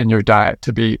be in your diet,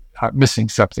 to be missing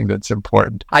something that's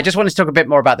important. I just wanted to talk a bit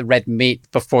more about the red meat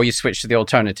before you switch to the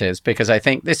alternatives, because I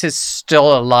think this is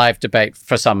still a live debate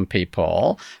for some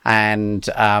people. And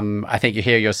I think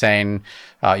you're saying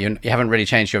you haven't really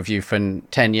changed your view from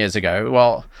 10 years ago.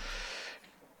 Well,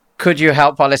 could you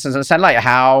help our listeners understand, like,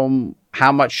 how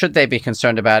much should they be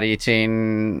concerned about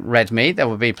eating red meat? There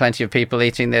will be plenty of people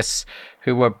eating this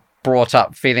who were brought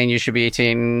up feeling you should be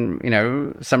eating,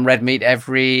 some red meat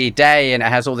every day, and it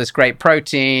has all this great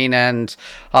protein. And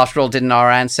after all, didn't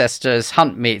our ancestors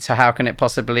hunt meat? So how can it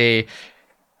possibly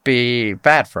be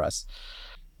bad for us?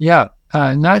 Yeah,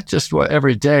 not just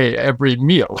every day, every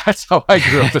meal. That's how I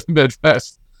grew up in the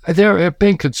Midwest. There have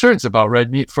been concerns about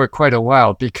red meat for quite a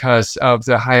while because of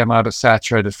the high amount of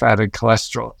saturated fat and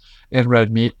cholesterol in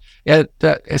red meat. And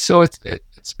so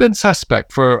it's been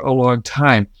suspect for a long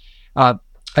time. I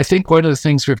think one of the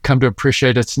things we've come to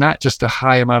appreciate, it's not just a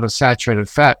high amount of saturated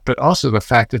fat, but also the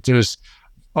fact that there's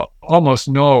almost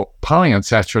no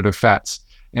polyunsaturated fats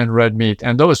in red meat.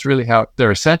 And those really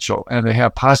they're essential, and they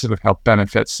have positive health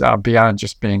benefits beyond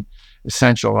just being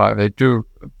essential. They do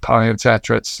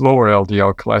polyunsaturates, lower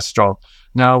LDL cholesterol.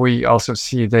 Now we also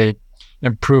see they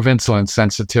improve insulin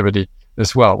sensitivity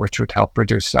as well, which would help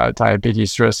reduce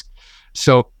diabetes risk.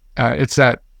 So it's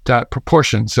that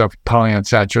proportions of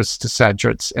polyunsaturates to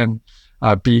saturates and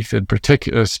beef in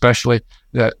particular, especially,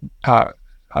 that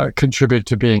contribute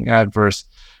to being adverse.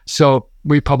 So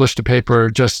we published a paper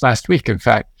just last week, in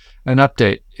fact, an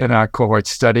update in our cohort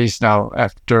studies now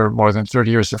after more than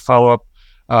 30 years of follow-up.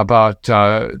 About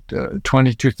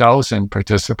 22,000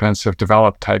 participants have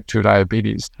developed type 2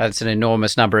 diabetes. That's an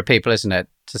enormous number of people, isn't it,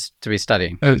 to be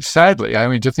studying? Sadly, I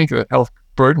mean, to think of the health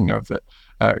burden of it,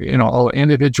 all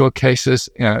individual cases,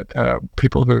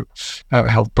 people who have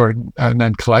health burden, and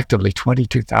then collectively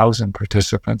 22,000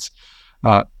 participants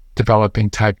developing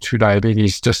type 2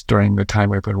 diabetes just during the time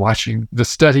we've been watching. The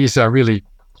studies are really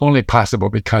only possible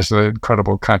because of the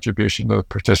incredible contribution of the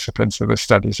participants of the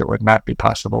studies. It would not be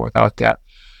possible without that.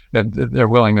 And their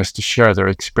willingness to share their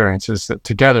experiences, that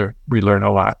together we learn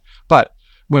a lot. But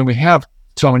when we have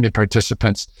so many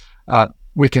participants,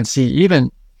 we can see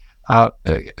even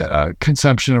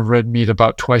consumption of red meat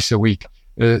about twice a week,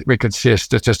 we could see a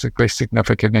statistically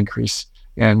significant increase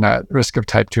in risk of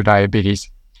type 2 diabetes.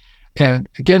 And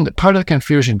again, part of the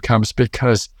confusion comes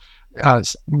because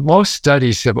most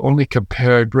studies have only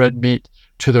compared red meat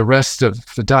to the rest of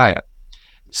the diet.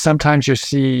 Sometimes you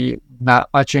see not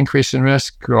much increase in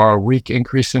risk or a weak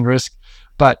increase in risk,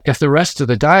 but if the rest of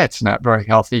the diet's not very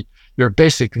healthy, you're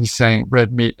basically saying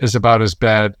red meat is about as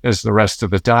bad as the rest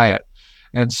of the diet.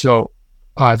 And so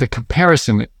the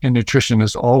comparison in nutrition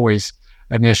is always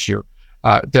an issue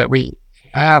that we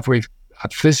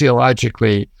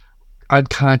physiologically,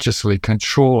 unconsciously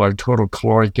control our total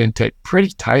caloric intake pretty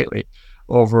tightly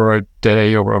over a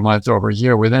day, over a month, over a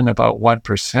year, within about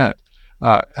 1%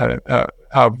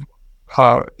 of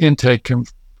intake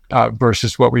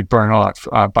versus what we burn off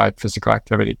by physical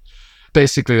activity.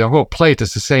 Basically, the whole plate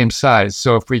is the same size.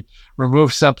 So if we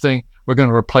remove something, we're going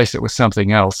to replace it with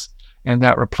something else. And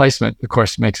that replacement, of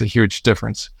course, makes a huge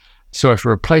difference. So if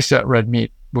we replace that red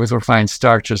meat with refined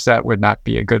starches, that would not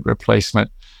be a good replacement.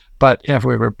 But if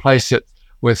we replace it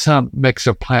with some mix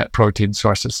of plant protein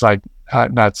sources like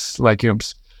nuts,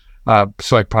 legumes,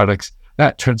 soy products,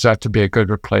 that turns out to be a good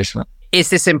replacement.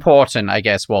 Is this important, I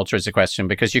guess, Walter, is a question,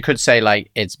 because you could say like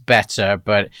it's better,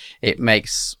 but it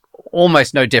makes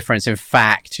almost no difference, in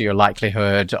fact, to your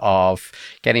likelihood of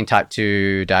getting type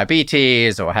 2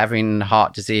 diabetes or having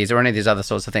heart disease or any of these other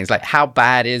sorts of things. Like, how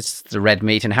bad is the red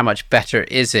meat and how much better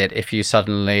is it if you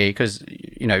suddenly, because,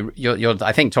 you're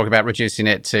I think, talking about reducing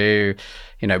it to,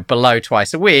 below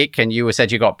twice a week, and you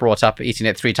said you got brought up eating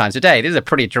it 3 times a day. This is a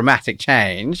pretty dramatic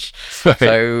change. Right.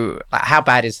 So how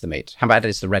bad is the meat? How bad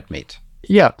is the red meat?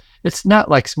 Yeah, it's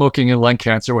not like smoking and lung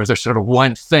cancer where there's sort of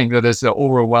one thing that is the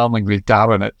overwhelmingly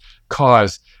dominant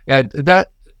cause. And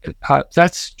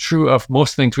that's true of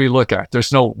most things we look at.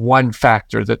 There's no one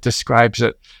factor that describes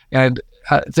it. And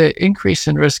the increase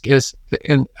in risk is,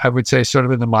 I would say, sort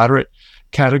of in the moderate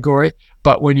category.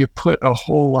 But when you put a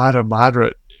whole lot of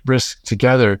moderate risk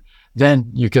together, then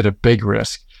you get a big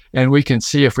risk. And we can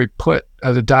see if we put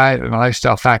the diet and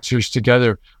lifestyle factors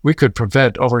together, we could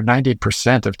prevent over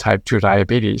 90% of type 2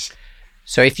 diabetes.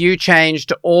 So if you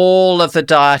changed all of the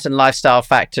diet and lifestyle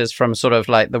factors from sort of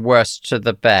like the worst to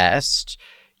the best,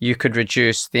 you could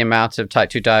reduce the amount of type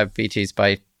 2 diabetes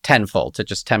by tenfold to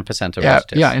just 10% of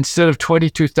relatives. Yeah, instead of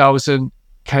 22,000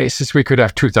 cases, we could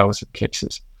have 2,000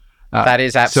 cases. That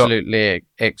is absolutely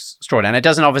extraordinary. And it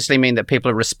doesn't obviously mean that people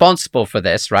are responsible for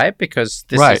this, right? Because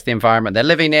this is the environment they're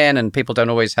living in, and people don't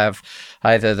always have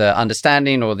either the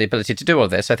understanding or the ability to do all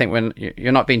this. I think when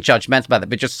you're not being judgmental about it,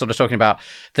 but just sort of talking about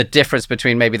the difference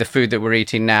between maybe the food that we're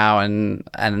eating now and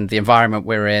the environment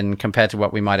we're in compared to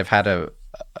what we might have had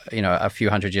a few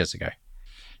hundred years ago.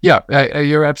 Yeah,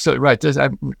 you're absolutely right.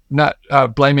 I'm not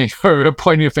blaming or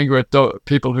pointing a finger at the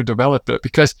people who developed it,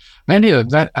 because many of them,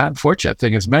 that unfortunate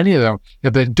thing is many of them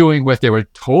have been doing what they were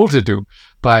told to do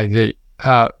by the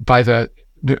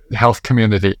health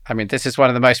community. I mean, this is one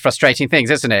of the most frustrating things,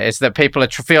 isn't it? Is that people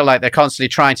feel like they're constantly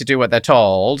trying to do what they're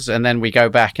told, and then we go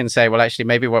back and say, well, actually,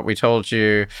 maybe what we told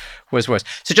you was worse.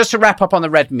 So just to wrap up on the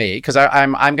red meat, because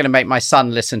I'm going to make my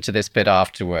son listen to this bit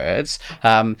afterwards.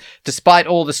 Despite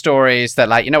all the stories that,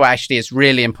 like, actually it's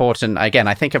really important. Again,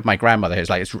 I think of my grandmother who's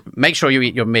like, make sure you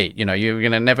eat your meat. You're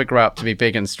going to never grow up to be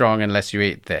big and strong unless you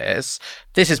eat this.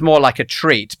 This is more like a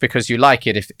treat because you like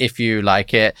it if you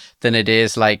like it than it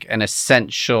is like an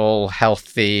essential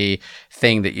healthy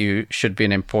thing that you should be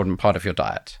an important part of your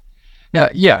diet. Yeah,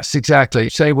 yes, exactly.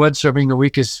 Say one serving a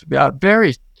week is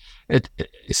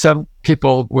some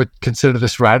people would consider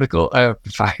this radical.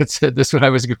 If I had said this when I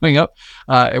was growing up,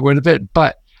 it would have been,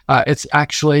 but it's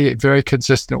actually very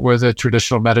consistent with a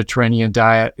traditional Mediterranean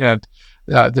diet and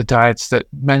the diets that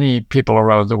many people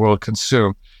around the world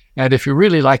consume. And if you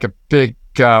really like a big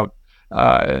half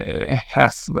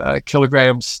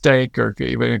kilogram steak or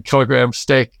even a kilogram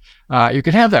steak, you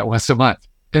can have that once a month.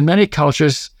 In many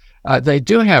cultures, they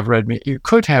do have red meat. You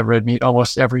could have red meat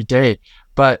almost every day,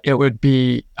 but it would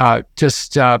be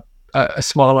just a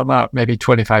small amount, maybe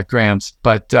 25 grams,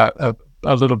 but a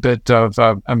little bit of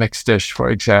a mixed dish, for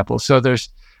example. So there's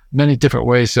many different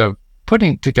ways of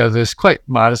putting together this quite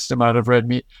modest amount of red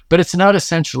meat, but it's not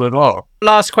essential at all.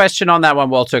 Last question on that one,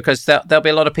 Walter, because there'll be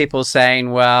a lot of people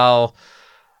saying, well,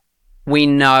 we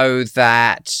know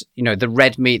that, the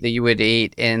red meat that you would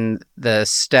eat in the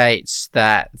States,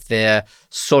 that the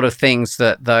sort of things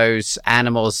that those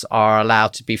animals are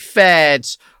allowed to be fed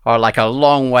are like a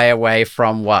long way away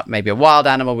from what maybe a wild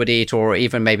animal would eat, or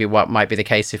even maybe what might be the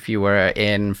case if you were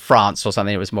in France or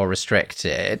something that was more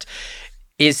restricted.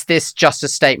 Is this just a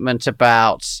statement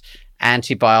about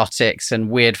antibiotics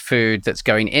and weird food that's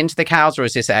going into the cows, or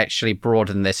is this actually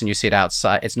broader than this and you see it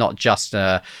outside? It's not just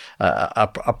a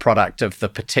product of the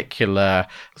particular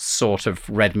sort of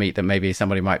red meat that maybe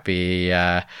somebody might be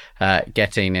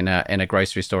getting in a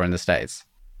grocery store in the States?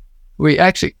 We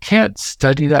actually can't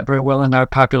study that very well in our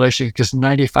population because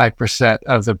 95%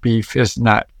 of the beef is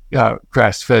not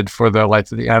grass-fed for the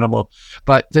life of the animal.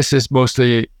 But this is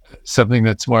mostly something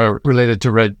that's more related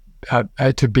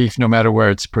to beef, no matter where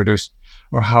it's produced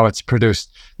or how it's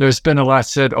produced. There's been a lot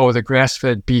said, the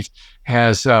grass-fed beef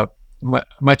has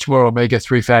much more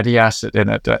omega-3 fatty acid in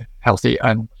it, healthy,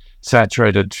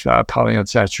 unsaturated,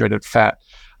 polyunsaturated fat.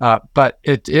 But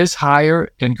it is higher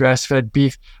in grass-fed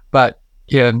beef, but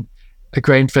in a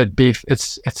grain-fed beef,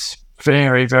 it's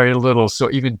very, very little.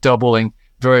 So even doubling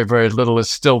very, very little is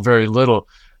still very little.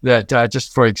 That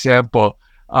just for example,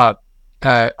 a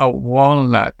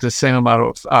walnut, the same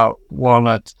amount of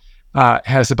walnut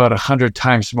has about 100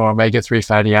 times more omega-3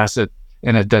 fatty acid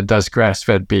in it than does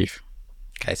grass-fed beef.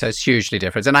 Okay, so it's hugely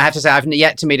different. And I have to say, I've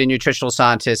yet to meet a nutritional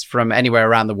scientist from anywhere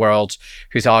around the world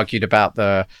who's argued about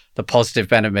the positive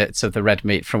benefits of the red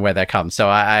meat from where they come. So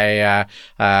I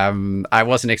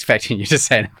wasn't expecting you to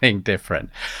say anything different.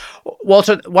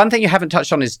 Walter, one thing you haven't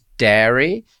touched on is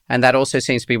dairy. And that also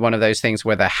seems to be one of those things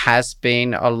where there has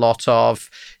been a lot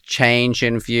of change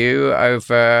in view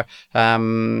over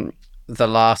the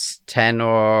last 10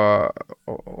 or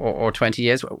 20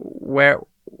 years. Where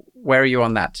are you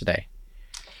on that today?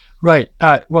 Right.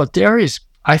 Well, dairy is,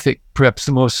 I think, perhaps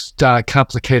the most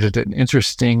complicated and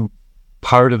interesting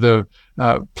part of the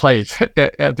plate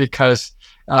because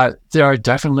there are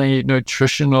definitely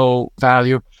nutritional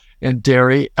value in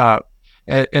dairy.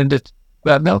 And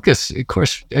milk is, of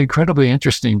course, incredibly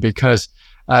interesting because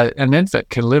an infant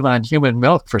can live on human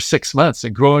milk for 6 months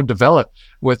and grow and develop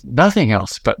with nothing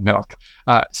else but milk.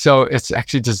 So it's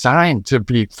actually designed to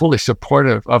be fully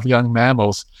supportive of young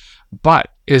mammals. But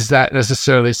is that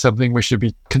necessarily something we should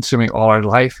be consuming all our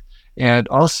life? And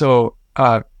also,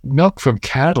 milk from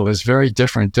cattle is very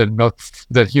different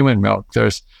than human milk.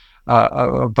 There's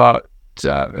about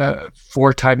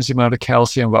 4 times the amount of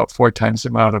calcium, about 4 times the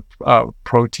amount of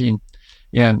protein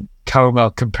in cow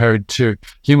milk compared to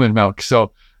human milk.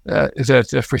 So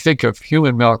that if we think of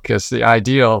human milk as the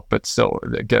ideal, but still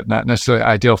again, not necessarily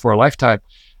ideal for a lifetime,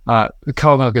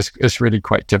 cow milk is really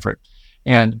quite different.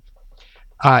 And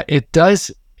it does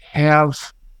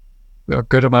have a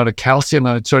good amount of calcium,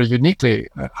 and sort of uniquely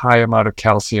high amount of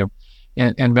calcium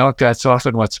in milk. That's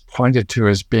often what's pointed to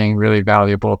as being really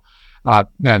valuable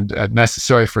and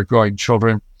necessary for growing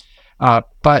children.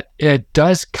 But it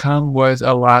does come with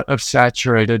a lot of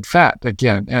saturated fat,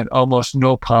 again, and almost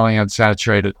no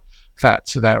polyunsaturated fat.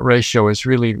 So that ratio is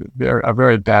really a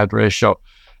very bad ratio.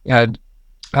 And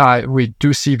we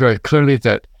do see very clearly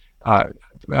that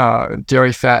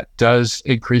dairy fat does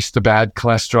increase the bad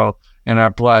cholesterol in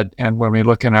our blood. And when we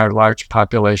look in our large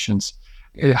populations,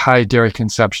 high dairy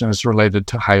consumption is related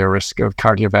to higher risk of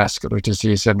cardiovascular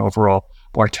disease and overall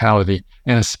mortality,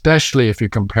 and especially if you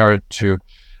compare it to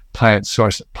plant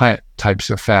types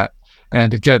of fat.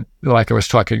 And again, like I was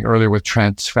talking earlier with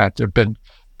trans fat, there have been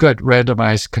good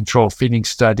randomized controlled feeding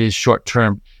studies,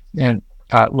 short-term, and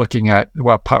looking at,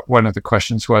 one of the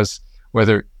questions was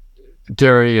whether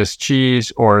dairy is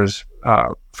cheese or is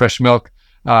fresh milk,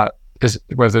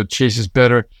 whether cheese is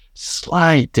better.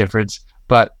 Slight difference,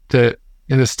 but the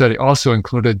study also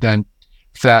included then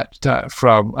fat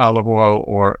from olive oil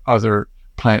or other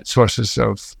plant sources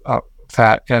of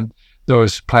fat, and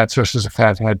those plant sources of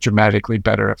fat had dramatically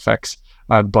better effects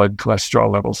on blood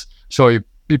cholesterol levels. So you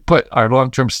put our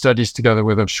long-term studies together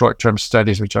with the short-term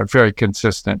studies, which are very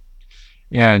consistent,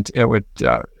 and it would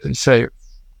say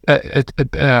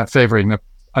favoring the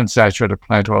unsaturated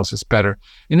plant oils is better.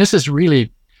 And this is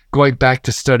really going back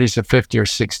to studies of 50 or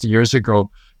 60 years ago,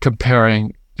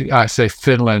 comparing, say,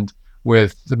 Finland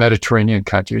with the Mediterranean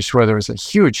countries, where there was a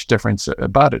huge difference,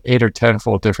 about an 8 or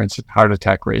 10-fold difference in heart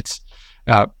attack rates.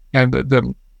 And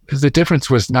the difference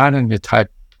was not in the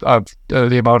type of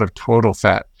the amount of total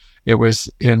fat. It was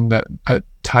in the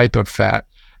type of fat.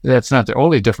 That's not the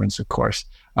only difference, of course.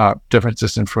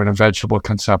 Differences in fruit and vegetable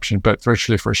consumption, but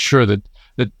virtually for sure that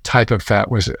the type of fat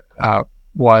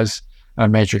was a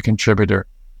major contributor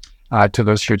to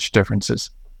those huge differences.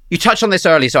 You touched on this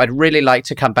early, so I'd really like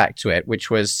to come back to it, which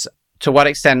was to what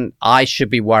extent I should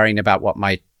be worrying about what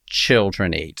my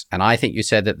children eat. And I think you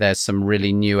said that there's some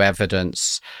really new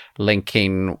evidence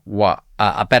linking what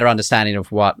a better understanding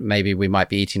of what maybe we might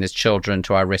be eating as children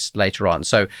to our risk later on.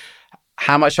 So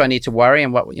how much do I need to worry,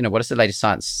 and what does the latest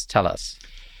science tell us?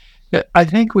 I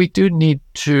think we do need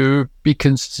to be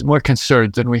more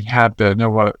concerned than we have been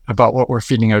about what we're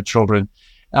feeding our children.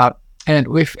 And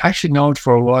we've actually known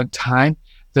for a long time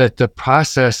that the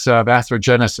process of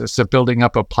atherogenesis, of building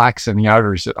up of plaques in the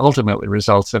arteries that ultimately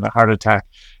results in a heart attack,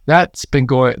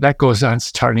 that goes on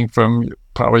starting from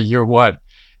probably year one.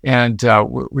 And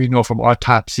we know from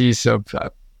autopsies of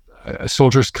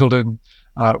soldiers killed in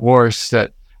wars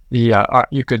that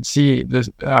you could see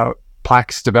the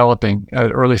plaques developing,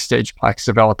 early stage plaques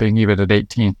developing even at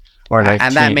 18 or 19.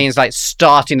 And that means like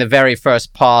starting the very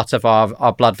first part of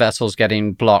our blood vessels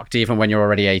getting blocked, even when you're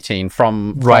already 18,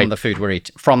 from the food we're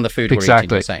eating. From the food we're eating,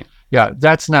 you're saying. Yeah,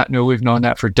 that's not new. We've known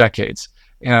that for decades.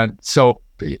 And so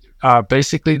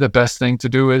basically the best thing to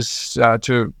do is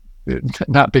to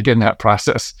not begin that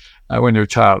process when you're a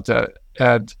child.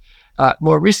 And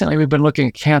more recently, we've been looking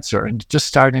at cancer and just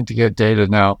starting to get data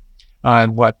now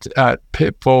on what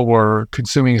people were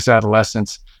consuming as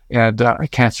adolescents and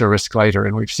cancer risk later.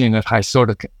 And we've seen that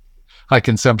high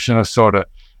consumption of soda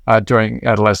during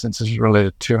adolescence is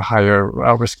related to higher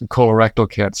risk of colorectal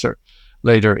cancer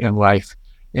later in life.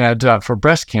 And for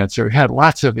breast cancer, we had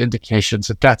lots of indications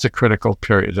that that's a critical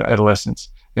period, adolescence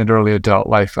and early adult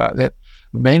life. That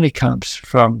mainly comes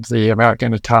from the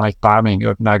American atomic bombing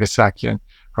of Nagasaki and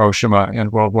Hiroshima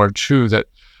in World War II, that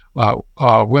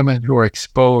women who were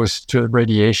exposed to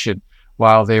radiation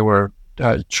while they were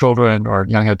children or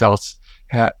young adults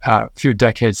had, a few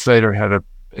decades later had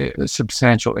a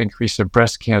substantial increase of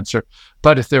breast cancer.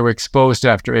 But if they were exposed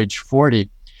after age 40,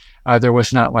 there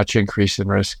was not much increase in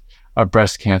risk of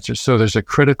breast cancer. So there's a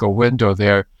critical window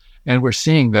there. And we're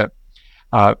seeing that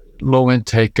low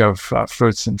intake of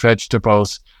fruits and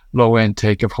vegetables, low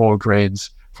intake of whole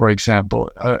grains, for example,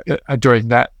 during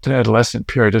that adolescent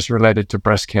period is related to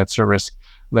breast cancer risk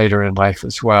later in life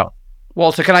as well.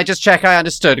 Walter, can I just check I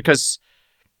understood? Because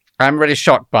I'm really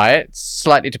shocked by it. It's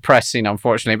slightly depressing,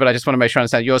 unfortunately, but I just want to make sure I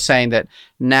understand. You're saying that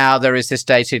now there is this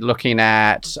data looking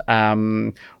at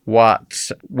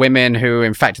what women who,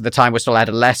 in fact, at the time were still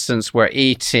adolescents were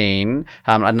eating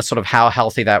and sort of how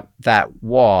healthy that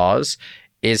was,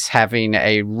 is having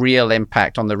a real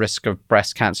impact on the risk of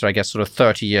breast cancer, I guess, sort of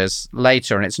 30 years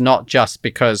later. And it's not just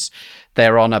because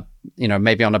they're on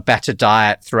maybe on a better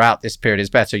diet throughout this period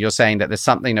is better. You're saying that there's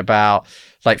something about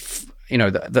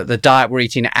the diet we're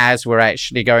eating as we're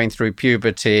actually going through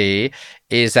puberty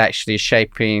is actually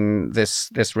shaping this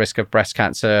risk of breast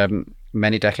cancer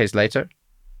many decades later?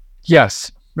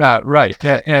 Yes, right.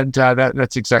 And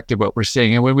that's exactly what we're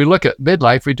seeing. And when we look at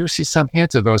midlife, we do see some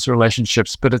hints of those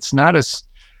relationships, but it's not as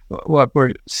what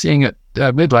we're seeing at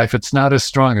midlife. It's not as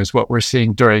strong as what we're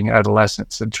seeing during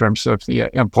adolescence in terms of the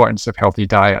importance of healthy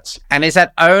diets. And is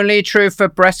that only true for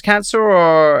breast cancer,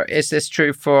 or is this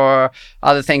true for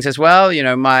other things as well?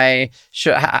 I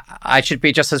should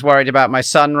be just as worried about my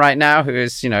son right now, who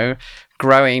is,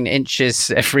 growing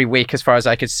inches every week as far as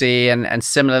I could see. And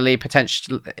similarly,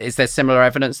 is there similar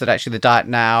evidence that actually the diet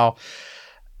now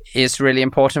is really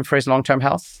important for his long-term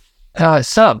health?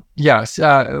 Some, yes.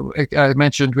 I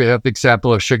mentioned we have the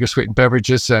example of sugar-sweetened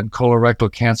beverages and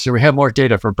colorectal cancer. We have more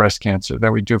data for breast cancer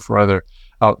than we do for other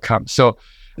outcomes. So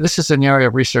this is an area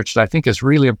of research that I think is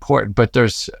really important, but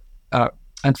there's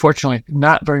unfortunately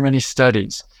not very many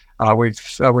studies. We've,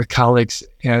 with colleagues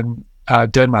in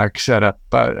Denmark, set up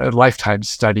a lifetime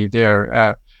study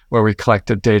there where we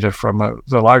collected data from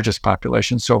the largest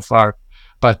population so far,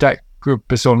 but that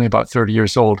group is only about 30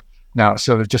 years old now,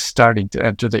 so they're just starting to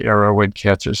enter the era when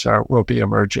cancers will be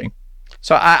emerging.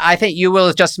 So I think you will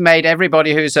have just made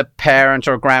everybody who's a parent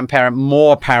or a grandparent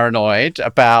more paranoid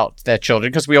about their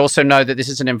children, because we also know that this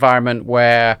is an environment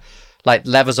where like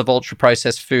levels of ultra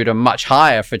processed food are much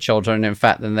higher for children, in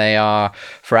fact, than they are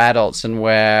for adults. And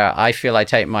where I feel I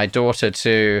take my daughter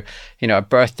to, a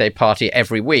birthday party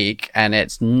every week, and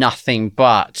it's nothing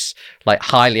but like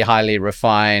highly, highly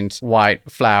refined white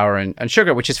flour and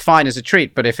sugar, which is fine as a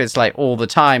treat. But if it's like all the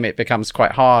time, it becomes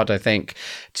quite hard, I think,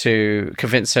 to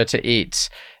convince her to eat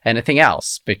anything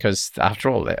else, because after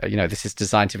all, this is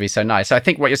designed to be so nice. So I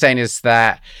think what you're saying is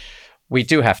that we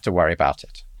do have to worry about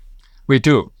it. We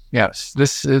do. Yes,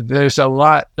 there's a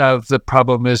lot of the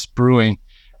problem is brewing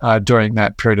during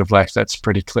that period of life. That's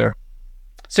pretty clear.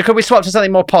 So could we swap to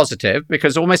something more positive?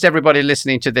 Because almost everybody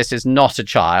listening to this is not a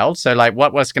child. So like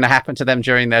what's going to happen to them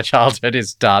during their childhood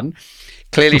is done.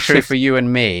 Clearly true for you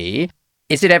and me.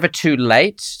 Is it ever too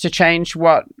late to change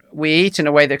what we eat in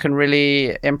a way that can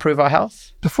really improve our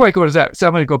health? Before I go to that, so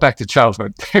I'm going to go back to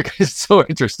childhood. It's so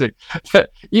interesting that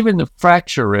even the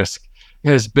fracture risk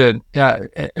has been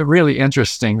really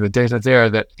interesting, the data there,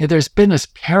 that there's been this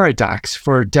paradox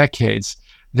for decades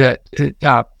that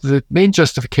the main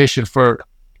justification for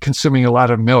consuming a lot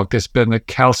of milk has been the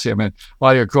calcium. And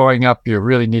while you're growing up, you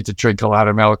really need to drink a lot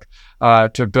of milk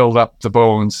to build up the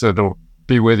bones that'll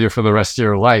be with you for the rest of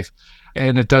your life.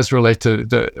 And it does relate to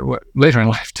later in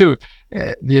life too,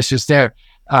 the issues there.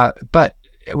 But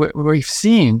we've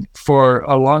seen for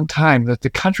a long time that the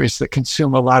countries that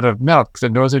consume a lot of milk, the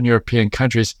Northern European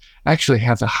countries, actually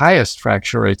have the highest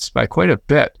fracture rates by quite a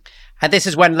bit. And this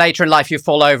is when later in life you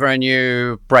fall over and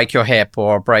you break your hip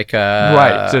or break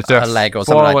a leg or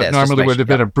something like that. Normally would have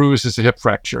been a bruise as a hip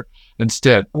fracture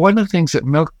instead. One of the things that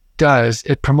milk does,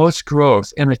 it promotes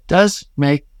growth, and it does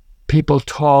make people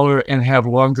taller and have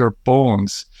longer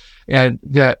bones. And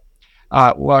that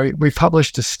we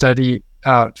published a study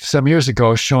some years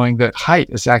ago showing that height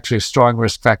is actually a strong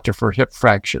risk factor for hip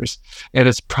fractures. And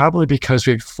it's probably because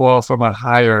we fall from a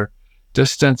higher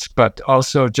distance, but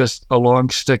also just a long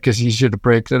stick is easier to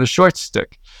break than a short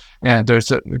stick. And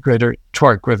there's a greater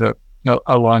torque with a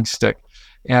long stick.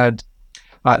 And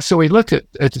so we looked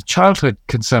at the childhood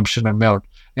consumption of milk,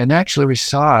 and actually we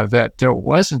saw that there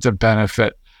wasn't a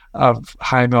benefit of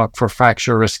high milk for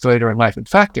fracture risk later in life. In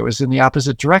fact, it was in the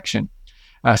opposite direction,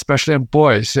 especially in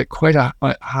boys, at quite a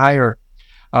higher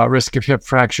risk of hip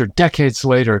fracture decades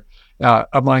later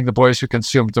among the boys who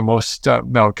consumed the most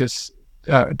milk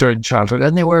during childhood.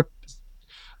 And they were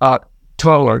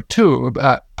taller too,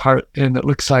 and it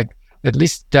looks like at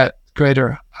least that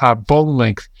greater bone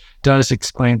length does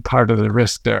explain part of the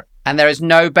risk there. And there is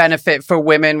no benefit for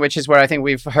women, which is where I think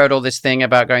we've heard all this thing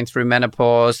about going through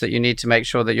menopause, that you need to make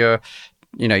sure that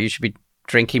you should be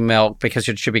drinking milk because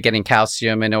you should be getting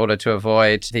calcium in order to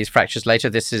avoid these fractures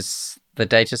later. The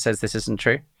data says this isn't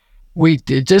true. We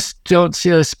just don't see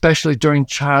it, especially during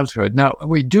childhood. Now,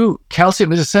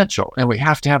 calcium is essential and we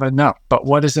have to have enough, but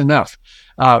what is enough?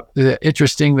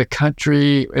 Interesting, the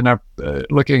country, in our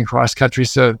looking across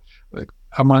countries,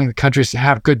 among the countries that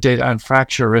have good data on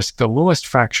fracture risk, the lowest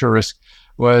fracture risk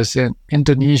was in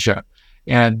Indonesia,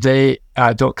 and they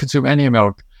don't consume any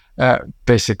milk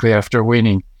basically after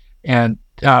weaning. And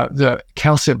the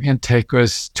calcium intake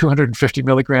was 250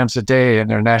 milligrams a day in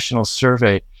their national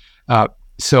survey.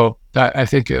 So I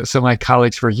think some of my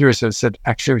colleagues for years have said,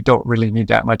 actually, we don't really need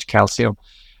that much calcium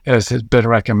as has been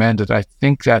recommended. I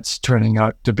think that's turning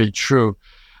out to be true.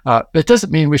 It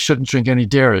doesn't mean we shouldn't drink any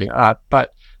dairy,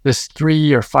 but this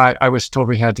 3 or 5, I was told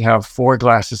we had to have 4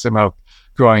 glasses of milk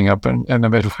growing up in the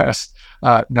Midwest.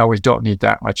 No, we don't need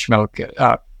that much milk.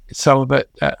 Some of it,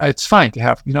 it's fine to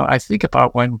have. I think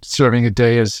about when serving a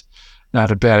day is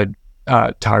not a bad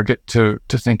target to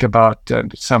think about,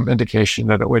 and some indication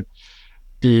that it would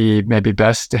be maybe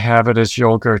best to have it as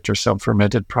yogurt or some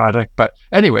fermented product. But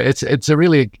anyway, it's a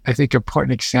really, I think,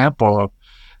 important example of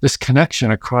this connection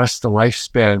across the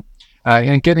lifespan.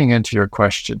 And getting into your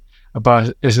question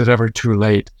about, is it ever too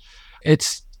late?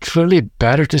 It's clearly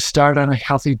better to start on a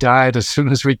healthy diet as soon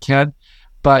as we can.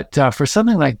 But for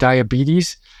something like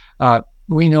diabetes,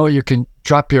 we know you can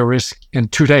drop your risk in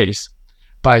 2 days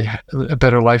by a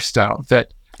better lifestyle.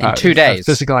 In 2 days?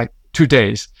 Physical, 2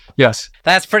 days. Yes.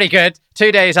 That's pretty good.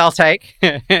 2 days I'll take.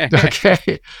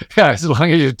 Okay. Yeah, as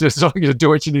long as you do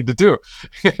what you need to do.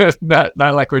 not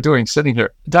like we're doing sitting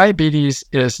here. Diabetes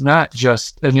is not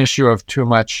just an issue of too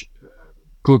much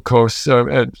glucose,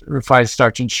 refined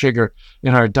starch and sugar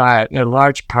in our diet. A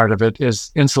large part of it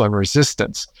is insulin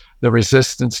resistance, the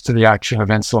resistance to the action of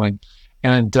insulin.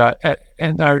 And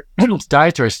our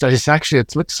dietary studies, actually,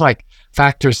 it looks like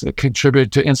factors that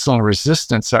contribute to insulin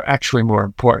resistance are actually more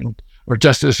important, or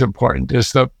just as important,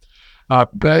 is the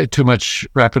too much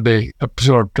rapidly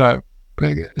absorbed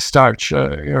starch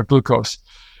or glucose.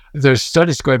 There's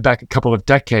studies going back a couple of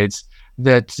decades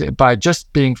that by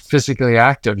just being physically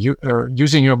active, or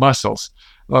using your muscles,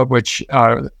 which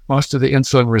most of the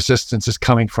insulin resistance is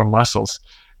coming from muscles.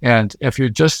 And if you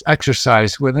just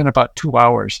exercise, within about 2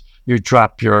 hours, you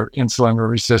drop your insulin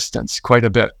resistance quite a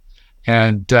bit.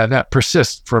 And that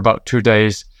persists for about 2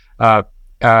 days.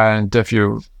 And if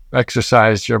you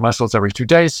exercise your muscles every 2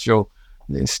 days, you'll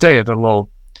stay at a low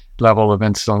level of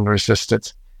insulin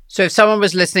resistance. So if someone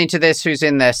was listening to this who's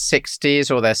in their 60s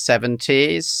or their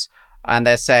 70s, and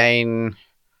they're saying,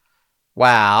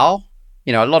 wow,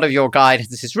 a lot of your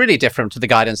guidance is really different to the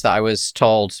guidance that I was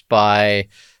told by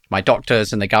my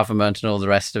doctors and the government and all the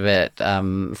rest of it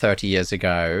 30 years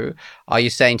ago. Are you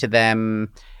saying to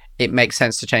them, it makes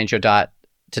sense to change your diet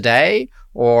today?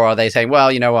 Or are they saying,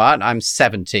 well, you know what, I'm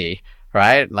 70,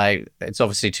 right? Like, it's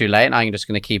obviously too late and I'm just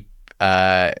going to keep,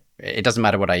 it doesn't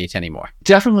matter what I eat anymore.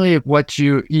 Definitely what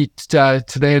you eat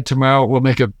today and tomorrow will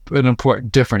make an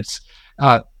important difference.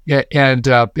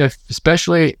 If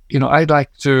especially, I'd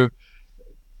like to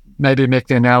maybe make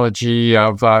the analogy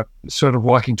of sort of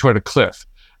walking toward a cliff,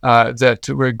 that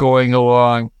we're going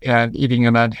along and eating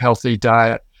an unhealthy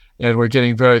diet, and we're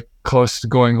getting very close to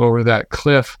going over that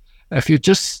cliff. If you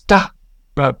just stop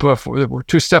before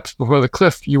 2 steps before the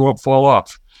cliff, you won't fall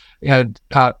off. And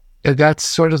that's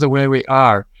sort of the way we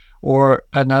are. Or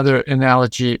another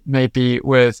analogy may be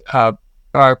with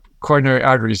our coronary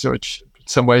arteries, which in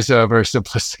some ways are very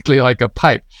simplistically like a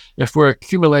pipe. If we're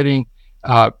accumulating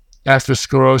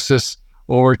atherosclerosis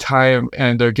over time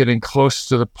and they're getting close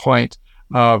to the point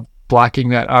of blocking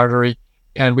that artery,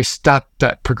 and we stop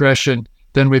that progression,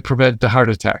 then we prevent the heart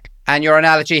attack. And your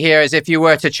analogy here is if you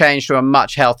were to change to a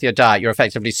much healthier diet, you're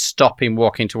effectively stopping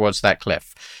walking towards that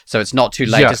cliff. So it's not too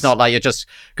late. Yes. It's not like you're just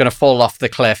going to fall off the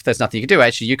cliff. There's nothing you can do.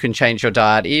 Actually, you can change your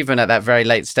diet even at that very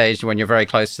late stage when you're very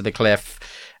close to the cliff,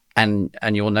 and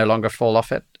you will no longer fall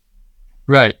off it.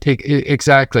 Right,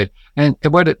 exactly. And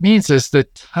what it means is the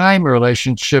time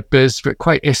relationship is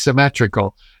quite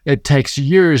asymmetrical. It takes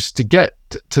years to get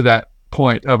to that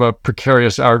point of a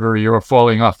precarious artery or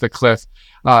falling off the cliff.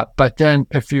 But then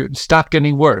if you stop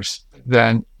getting worse,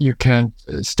 then you can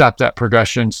stop that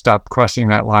progression, stop crossing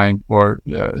that line, or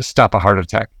stop a heart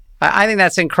attack. I think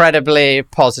that's incredibly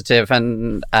positive,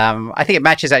 and I think it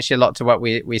matches actually a lot to what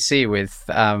we see with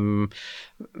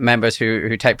members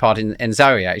who take part in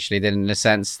Zoe, actually, then in the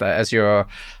sense that as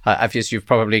you've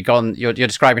probably gone, you're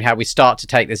describing how we start to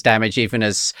take this damage even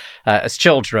as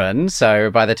children. So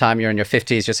by the time you're in your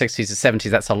 50s, your 60s, or 70s,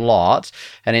 that's a lot.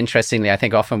 And interestingly, I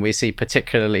think often we see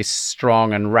particularly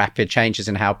strong and rapid changes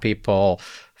in how people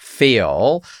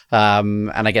feel.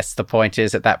 And I guess the point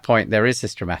is, at that point, there is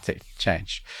this dramatic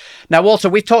change. Now, Walter,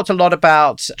 we've talked a lot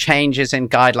about changes in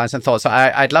guidelines and thoughts. So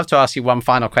I'd love to ask you one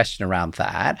final question around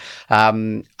that.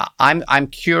 I'm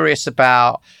curious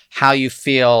about how you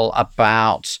feel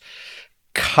about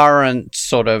current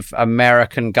sort of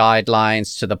American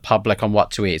guidelines to the public on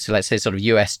what to eat. So let's say sort of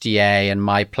USDA and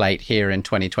My Plate here in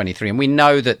 2023. And we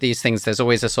know that these things, there's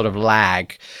always a sort of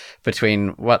lag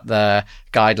between what the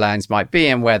guidelines might be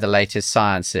and where the latest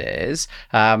science is.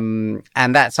 And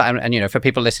for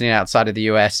people listening outside of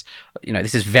the US,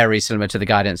 this is very similar to the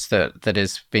guidance that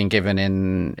is being given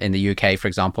in the UK, for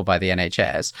example, by the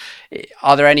NHS.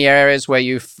 Are there any areas where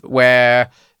you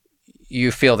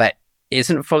feel that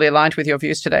isn't fully aligned with your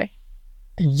views today?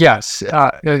 Yes,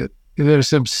 there's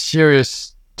some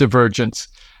serious divergence.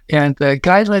 And the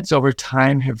guidelines over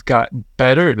time have gotten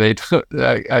better.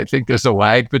 I think there's a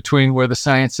lag between where the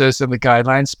science is and the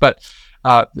guidelines, but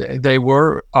they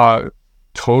were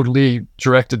totally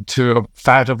directed to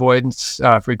fat avoidance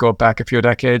if we go back a few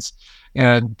decades.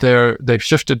 And they've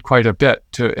shifted quite a bit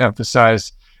to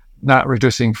emphasize not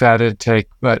reducing fat intake,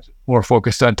 but more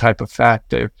focused on type of fat.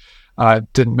 They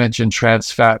didn't mention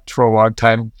trans fat for a long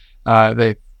time.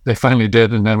 They finally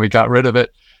did, and then we got rid of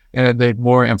it. And they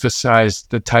more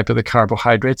emphasized the type of the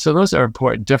carbohydrate. So those are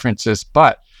important differences,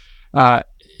 but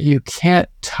you can't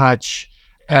touch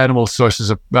animal sources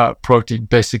of protein,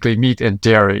 basically meat and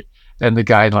dairy, and the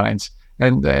guidelines.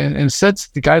 And since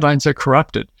the guidelines are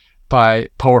corrupted by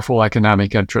powerful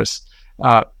economic interests.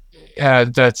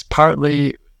 And that's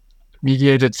partly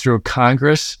mediated through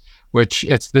Congress,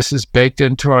 this is baked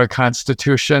into our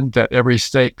Constitution that every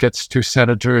state gets 2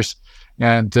 senators,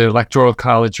 and the Electoral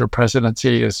College or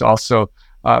presidency is also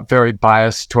very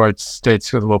biased towards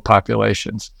states with low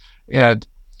populations. And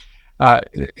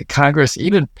Congress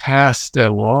even passed a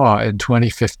law in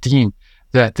 2015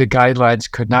 that the guidelines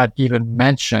could not even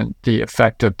mention the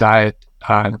effect of diet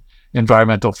on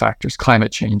environmental factors,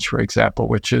 climate change, for example,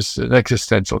 which is an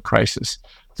existential crisis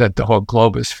that the whole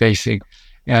globe is facing.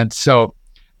 And so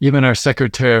even our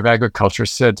Secretary of Agriculture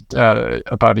said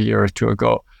about a year or two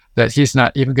ago that he's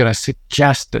not even going to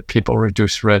suggest that people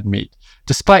reduce red meat,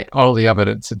 despite all the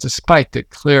evidence and despite the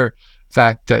clear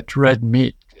fact that red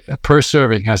meat per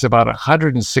serving has about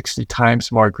 160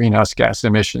 times more greenhouse gas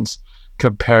emissions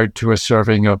compared to a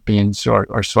serving of beans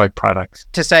or soy products.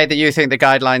 To say that you think the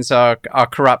guidelines are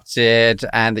corrupted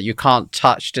and that you can't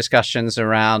touch discussions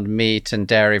around meat and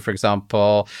dairy, for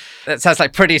example, that sounds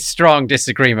like pretty strong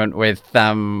disagreement with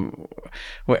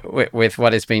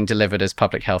what is being delivered as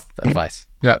public health advice.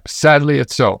 Yeah, sadly,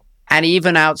 it's so. And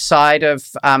even outside of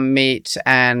meat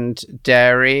and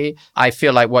dairy, I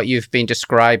feel like what you've been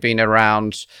describing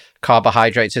around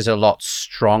carbohydrates is a lot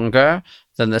stronger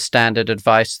than the standard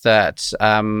advice that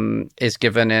is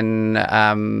given in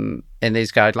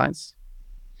these guidelines?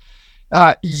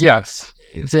 Yes.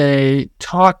 They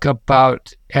talk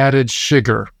about added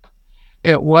sugar.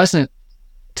 It wasn't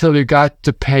till you got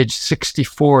to page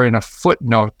 64 in a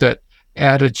footnote that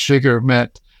added sugar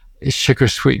meant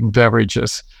sugar-sweetened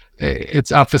beverages.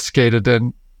 It's obfuscated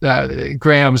in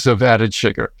grams of added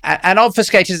sugar. And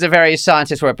obfuscated is a very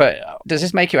scientist word, but does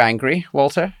this make you angry,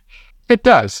 Walter? It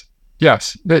does.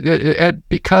 Yes,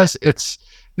 because it's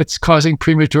causing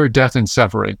premature death and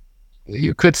suffering.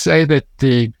 You could say that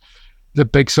the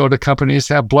big soda companies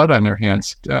have blood on their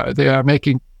hands. They are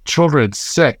making children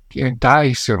sick and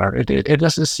die sooner. It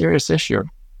is a serious issue.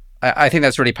 I think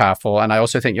that's really powerful. And I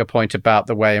also think your point about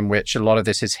the way in which a lot of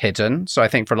this is hidden. So I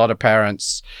think for a lot of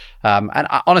parents,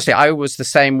 honestly, I was the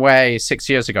same way 6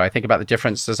 years ago. I think about the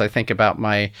difference as I think about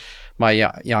my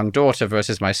young daughter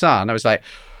versus my son. I was like,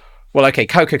 well, okay,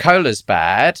 Coca-Cola's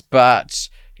bad, but,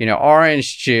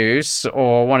 orange juice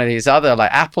or one of these other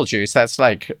like apple juice, that's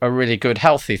like a really good,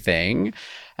 healthy thing.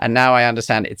 And now I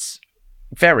understand it's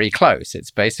very close. It's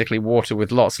basically water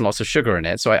with lots and lots of sugar in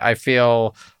it. So I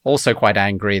feel also quite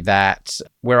angry that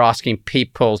we're asking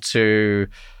people to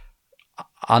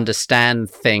understand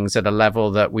things at a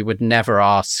level that we would never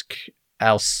ask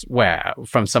elsewhere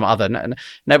from some other.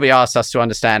 Nobody asks us to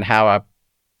understand how a,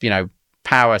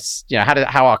 power,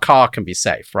 how our car can be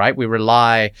safe, right? We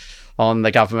rely on the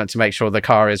government to make sure the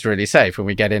car is really safe when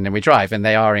we get in and we drive, and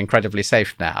they are incredibly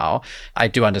safe now. I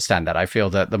do understand that. I feel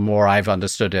that the more I've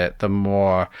understood it, the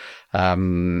more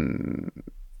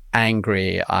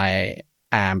angry I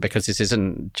am, because this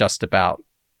isn't just about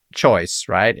choice,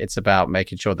 right? It's about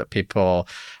making sure that people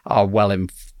are well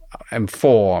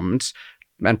informed.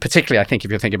 And particularly, I think if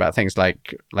you're thinking about things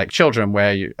like children,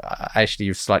 where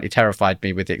you've slightly terrified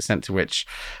me with the extent to which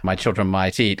my children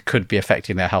might eat could be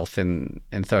affecting their health in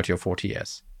 30 or 40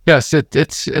 years. Yes,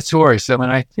 it's worrisome.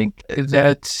 And I think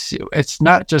that it's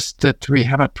not just that we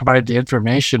haven't provided the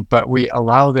information, but we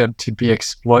allow them to be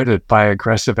exploited by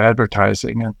aggressive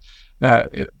advertising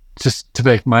and just to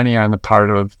make money on the part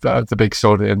of the big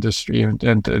soda industry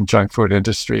and junk food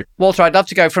industry. Walter, I'd love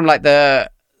to go from like the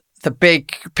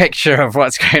big picture of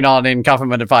what's going on in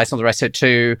government advice and all the rest of it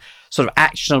to sort of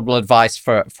actionable advice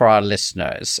for our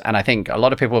listeners. And I think a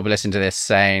lot of people will be listening to this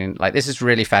saying, like, this is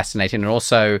really fascinating. And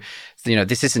also,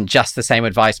 this isn't just the same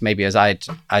advice maybe as I'd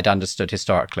understood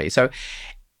historically. So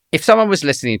if someone was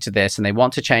listening to this and they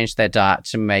want to change their diet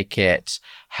to make it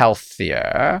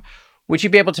healthier, would you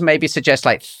be able to maybe suggest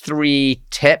like 3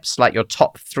 tips, like your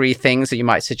top 3 things that you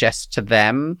might suggest to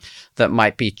them that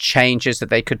might be changes that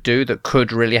they could do that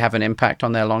could really have an impact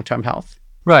on their long-term health?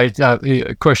 Right.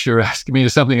 Of course, you're asking me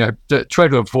something I try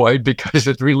to avoid, because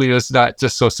it really is not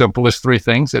just so simple as 3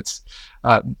 things. It's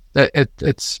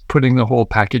putting the whole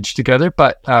package together,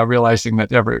 but realizing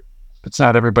that it's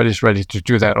not everybody's ready to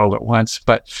do that all at once.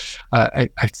 But I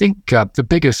think the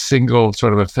biggest single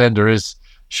sort of offender is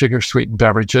sugar-sweetened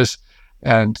beverages.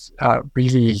 And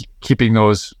really keeping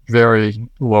those very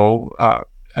low,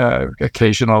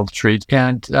 occasional treat.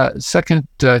 And second,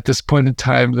 at this point in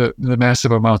time, the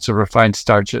massive amounts of refined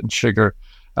starch and sugar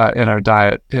in our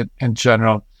diet in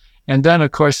general. And then,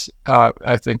 of course,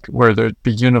 I think where there'd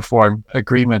be uniform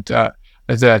agreement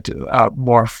that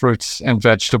more fruits and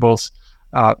vegetables,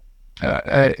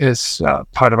 is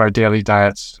part of our daily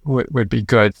diets would be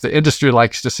good. The industry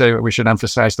likes to say that we should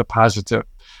emphasize the positive,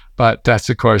 but that's,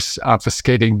 of course,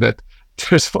 obfuscating that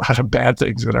there's a lot of bad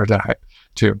things in our diet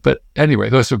too. But anyway,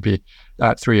 those would be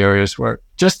 3 areas where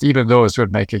just even those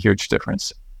would make a huge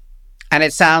difference. And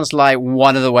it sounds like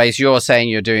one of the ways you're saying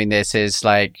you're doing this is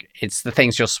like it's the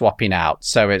things you're swapping out.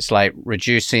 So it's like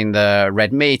reducing the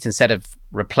red meat instead of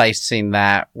replacing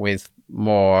that with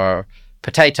more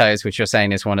potatoes, which you're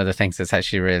saying is one of the things that's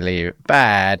actually really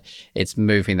bad. It's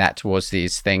moving that towards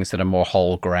these things that are more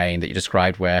whole grain that you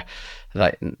described, where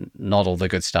like not all the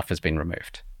good stuff has been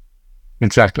removed.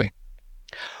 Exactly.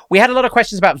 We had a lot of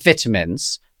questions about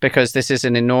vitamins, because this is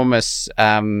an enormous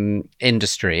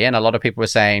industry. And a lot of people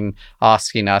were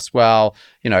asking us, well,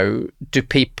 do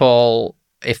people,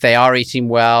 if they are eating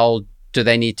well, do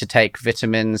they need to take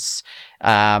vitamins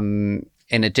in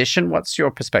addition? What's your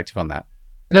perspective on that?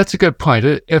 That's a good point.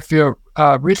 If you're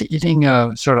really eating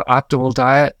a sort of optimal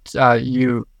diet,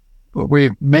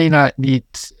 we may not need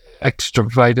extra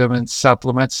vitamin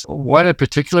supplements. One in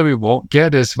particular we won't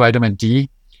get is vitamin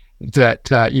D.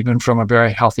 That even from a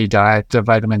very healthy diet, the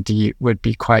vitamin D would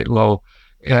be quite low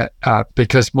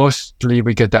because mostly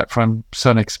we get that from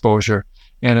sun exposure.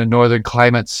 And in northern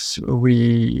climates,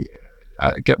 we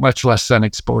get much less sun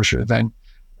exposure than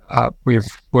we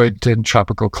would in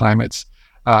tropical climates.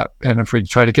 And if we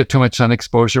try to get too much sun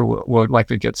exposure, we'll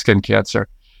likely get skin cancer,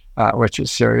 which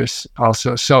is serious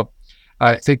also. So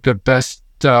I think the best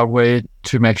way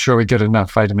to make sure we get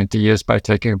enough vitamin D is by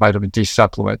taking a vitamin D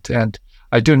supplement. And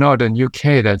I do know that in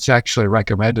UK that's actually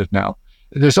recommended now.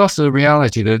 There's also the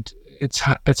reality that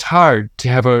it's hard to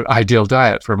have an ideal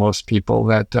diet for most people.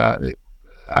 That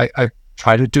I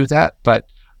try to do that, but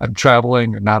I'm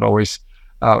traveling and not always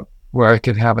where I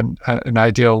can have an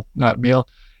ideal meal.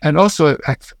 And also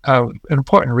an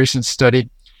important recent study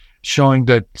showing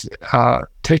that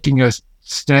taking a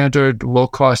standard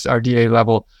low-cost RDA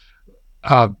level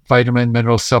vitamin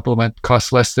mineral supplement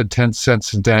costs less than 10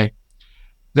 cents a day.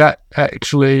 That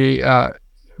actually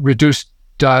reduced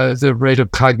the rate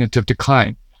of cognitive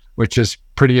decline, which is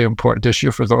pretty important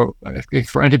issue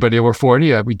for anybody over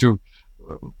 40. We do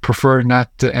prefer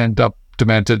not to end up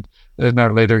demented in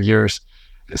our later years.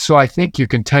 So I think you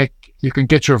can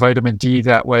get your vitamin D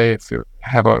that way if you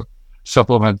have a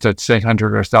supplement that's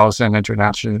 800 or 1,000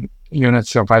 international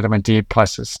units of vitamin D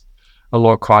plus a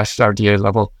low cost RDA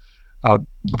level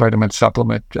vitamin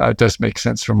supplement does make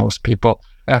sense for most people.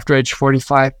 After age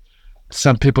 45,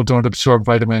 some people don't absorb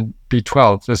vitamin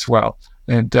B12 as well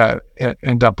and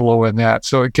end up low in that.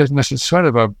 So it gives us sort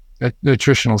of a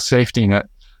nutritional safety net,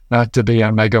 not to be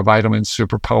a mega vitamin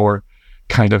superpower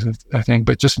kind of a thing,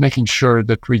 but just making sure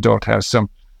that we don't have some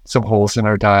holes in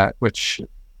our diet, which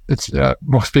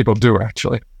most people do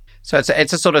actually. So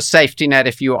it's a sort of safety net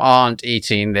if you aren't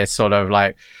eating this sort of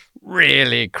like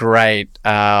really great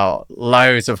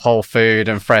loads of whole food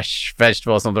and fresh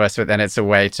vegetables and all the rest of it. Then it's a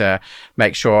way to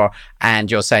make sure.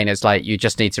 And you're saying it's like you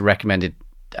just need to recommended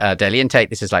daily intake.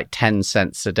 This is like 10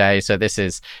 cents a day. So this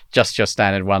is just your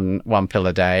standard one pill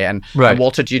a day. And, right. And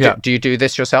Walter, do you do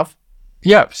this yourself?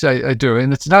 Yes, I do.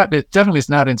 And it definitely is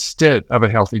not instead of a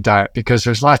healthy diet, because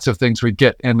there's lots of things we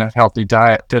get in a healthy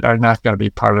diet that are not going to be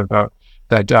part of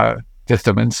that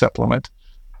vitamin supplement.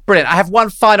 Brilliant. I have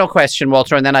one final question,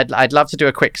 Walter, and then I'd love to do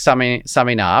a quick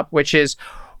summing up, which is,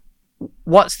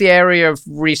 what's the area of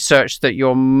research that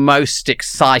you're most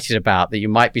excited about that you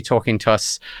might be talking to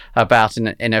us about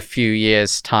in a few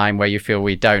years' time, where you feel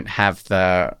we don't have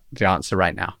the answer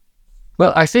right now?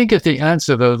 Well, I think at the ends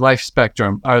of the life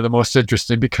spectrum are the most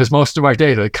interesting, because most of our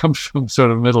data comes from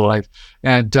sort of middle life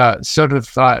and sort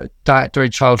of diet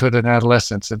during childhood and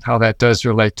adolescence, and how that does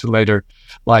relate to later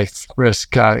life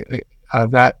risk.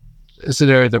 That is an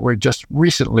area that we're just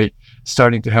recently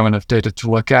starting to have enough data to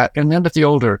look at. And then at the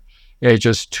older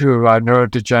ages too,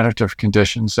 neurodegenerative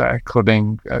conditions,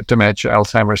 including dementia,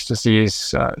 Alzheimer's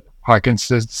disease,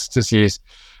 Parkinson's disease.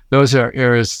 Those are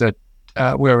areas that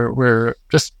where we're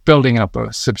just building up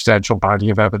a substantial body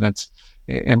of evidence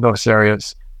in those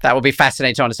areas. That will be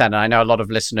fascinating to understand. And I know a lot of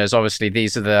listeners, obviously,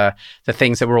 these are the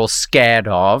things that we're all scared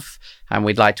of. And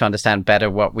we'd like to understand better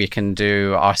what we can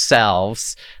do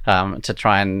ourselves to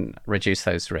try and reduce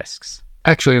those risks.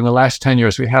 Actually, in the last 10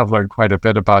 years, we have learned quite a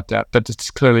bit about that. But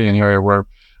it's clearly an area where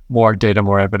more data,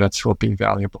 more evidence will be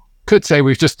valuable. Could say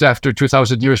we've just, after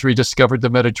 2,000 years, rediscovered the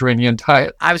Mediterranean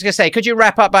diet. I was going to say, could you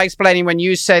wrap up by explaining, when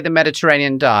you say the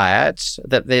Mediterranean diet,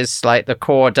 that there's like the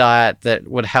core diet that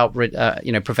would help,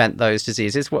 prevent those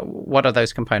diseases? What are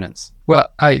those components? Well,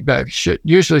 I should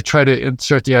usually try to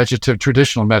insert the adjective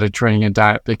traditional Mediterranean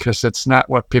diet, because it's not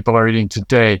what people are eating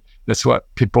today. It's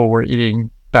what people were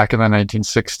eating back in the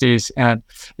 1960s. And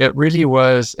it really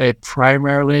was a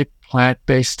primarily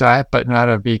plant-based diet, but not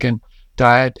a vegan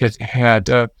diet. It had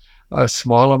a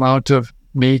small amount of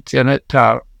meat in it,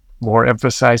 more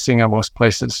emphasizing in most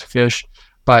places fish,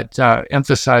 but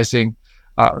emphasizing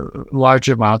large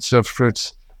amounts of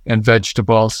fruits and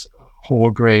vegetables,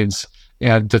 whole grains,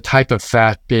 and the type of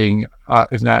fat being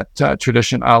in that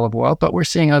tradition olive oil. But we're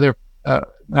seeing other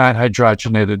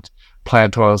non-hydrogenated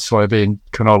plant oils, soybean,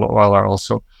 canola oil are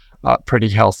also pretty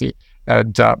healthy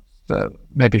and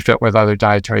maybe fit with other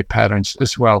dietary patterns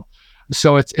as well.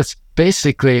 So it's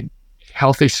basically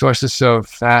healthy sources of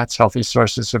fats, healthy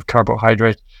sources of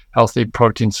carbohydrate, healthy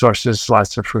protein sources,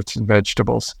 lots of fruits and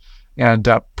vegetables, and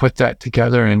put that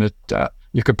together. And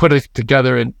you could put it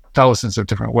together in thousands of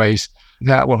different ways.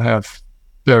 That will have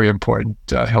very important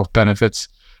health benefits,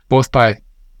 both by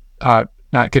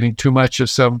not getting too much of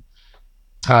some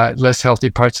less healthy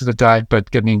parts of the diet,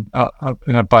 but getting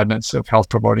an abundance of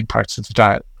health-promoting parts of the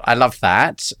diet. I love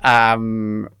that.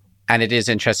 And it is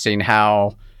interesting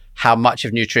how much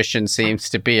of nutrition seems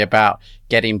to be about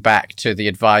getting back to the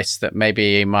advice that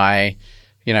maybe my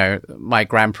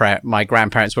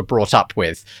grandparents were brought up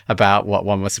with about what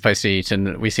one was supposed to eat.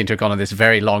 And we seem to have gone on this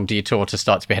very long detour to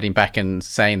start to be heading back and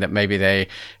saying that maybe they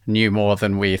knew more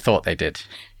than we thought they did.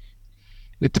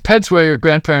 It depends where your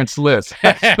grandparents live.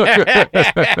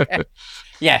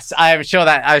 Yes, I'm sure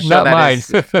that. Not mine.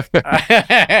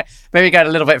 Maybe go a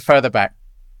little bit further back.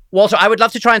 Walter, I would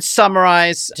love to try and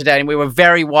summarize today, and we were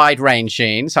very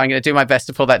wide-ranging, so I'm going to do my best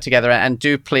to pull that together, and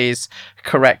do please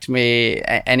correct me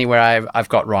anywhere I've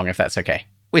got wrong, if that's okay.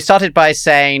 We started by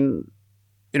saying,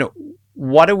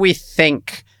 what do we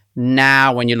think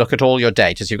now when you look at all your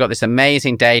data? So you've got this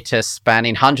amazing data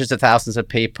spanning hundreds of thousands of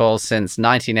people since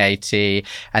 1980,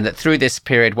 and that through this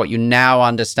period, what you now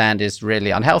understand is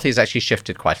really unhealthy has actually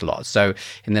shifted quite a lot. So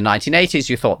in the 1980s,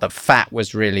 you thought that fat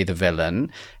was really the villain,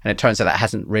 and it turns out that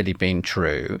hasn't really been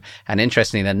true. And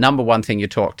interestingly, the number one thing you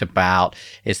talked about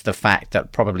is the fact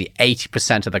that probably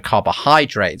 80% of the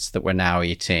carbohydrates that we're now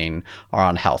eating are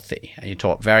unhealthy. And you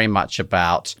talk very much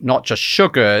about not just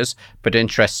sugars, but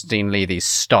interestingly, these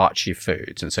starchy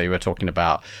foods. And so you were talking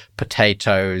about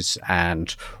potatoes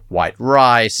and white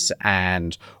rice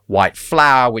and white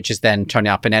flour, which is then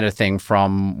turning up in anything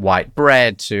from white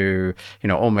bread to,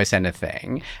 almost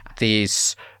anything.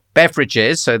 These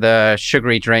beverages, so the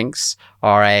sugary drinks,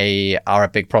 are a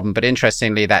big problem. But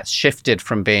interestingly, that's shifted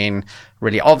from being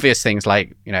really obvious things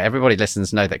like, everybody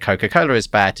listens know that Coca-Cola is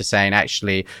bad, to saying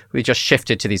actually we just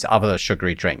shifted to these other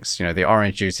sugary drinks, the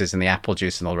orange juices and the apple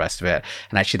juice and all the rest of it.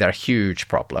 And actually they're a huge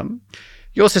problem.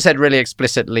 You also said really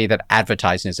explicitly that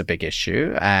advertising is a big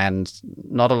issue, and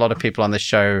not a lot of people on the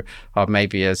show are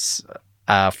maybe as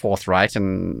forthright.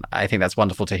 And I think that's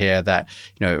wonderful to hear that,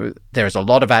 there is a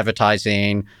lot of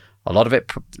advertising, a lot of it,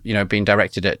 being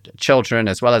directed at children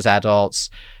as well as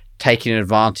adults, taking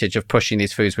advantage of pushing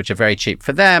these foods which are very cheap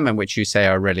for them and which you say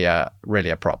are really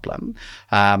a problem.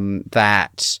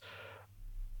 That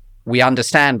we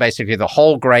understand basically the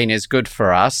whole grain is good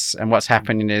for us, and what's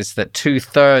happening is that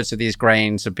 2/3 of these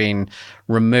grains are being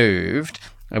removed,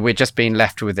 and we're just being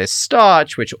left with this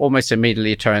starch, which almost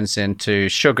immediately turns into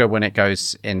sugar when it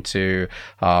goes into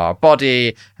our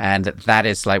body. And that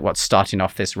is like what's starting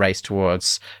off this race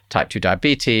towards type 2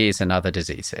 diabetes and other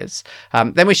diseases.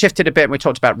 Then we shifted a bit and we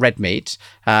talked about red meat.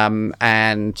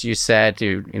 And you said,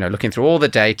 looking through all the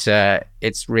data,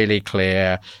 it's really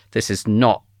clear this is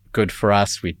not good for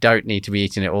us. We don't need to be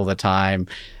eating it all the time,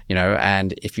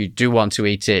 and if you do want to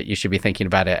eat it, you should be thinking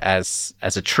about it as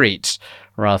a treat,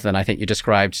 rather than, I think you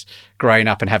described growing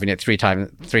up and having it three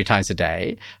times a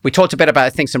day. We talked a bit about, I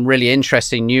think, some really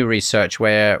interesting new research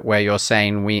where you're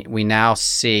saying we now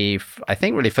see, I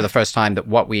think really for the first time, that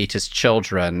what we eat as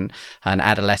children and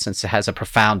adolescents has a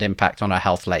profound impact on our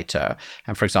health later.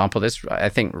 And for example, this, I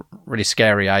think, really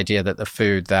scary idea that the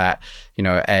food that,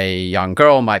 a young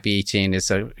girl might be eating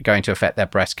is going to affect their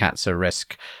breast cancer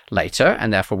risk later.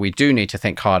 And therefore, we do need to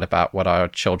think hard about what our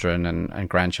children and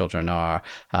grandchildren are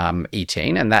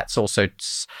eating. And that's also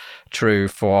true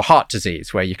for heart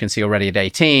disease, where you can see already at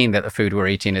 18 that the food we're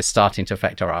eating is starting to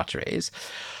affect our arteries.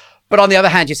 But on the other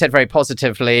hand, you said very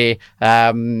positively,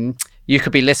 you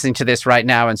could be listening to this right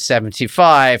now and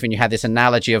 75, and you had this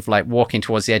analogy of like walking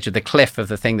towards the edge of the cliff of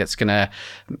the thing that's going to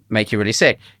make you really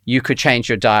sick. You could change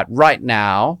your diet right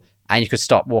now, and you could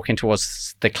stop walking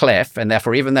towards the cliff. And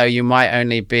therefore, even though you might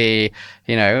only be,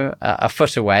 a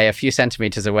foot away, a few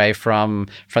centimeters away from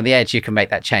the edge, you can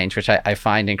make that change, which I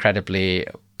find incredibly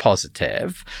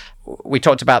positive. we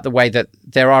talked about the way that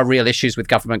there are real issues with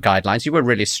government guidelines. You were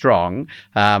really strong.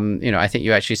 I think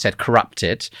you actually said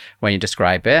corrupted when you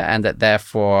describe it, and that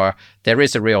therefore there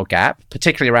is a real gap,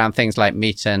 particularly around things like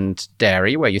meat and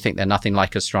dairy, where you think they're nothing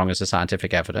like as strong as the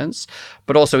scientific evidence,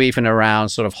 but also even around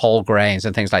sort of whole grains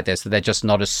and things like this, that they're just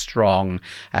not as strong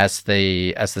as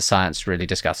the science really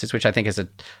discusses, which I think is a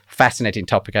fascinating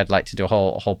topic I'd like to do a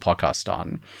whole podcast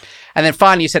on. And then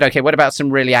finally, you said, okay, what about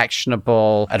some really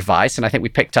actionable advice? And I think we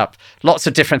picked up lots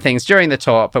of different things during the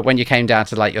talk, but when you came down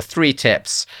to like your 3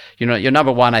 tips, your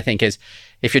number 1, I think, is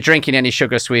if you're drinking any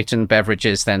sugar sweetened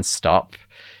beverages, then stop.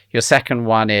 Your second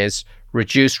one is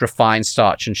reduce refined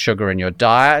starch and sugar in your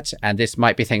diet. And this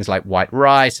might be things like white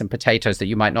rice and potatoes that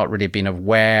you might not really have been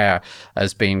aware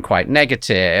as being quite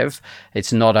negative.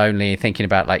 It's not only thinking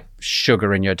about like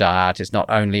sugar in your diet, it's not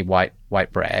only white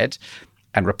bread.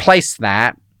 And replace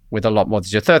that with a lot more, this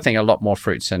is your third thing, a lot more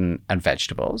fruits and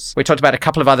vegetables. We talked about a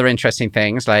couple of other interesting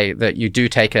things, like that you do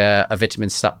take a vitamin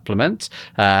supplement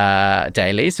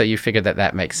daily. So you figured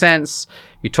that makes sense.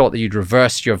 You taught that you'd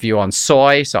reversed your view on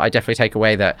soy. So I definitely take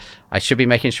away that I should be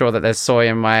making sure that there's soy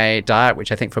in my diet,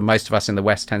 which I think for most of us in the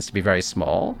West tends to be very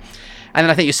small. And then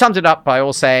I think you summed it up by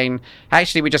all saying,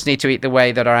 actually, we just need to eat the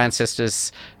way that our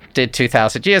ancestors did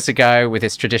 2,000 years ago with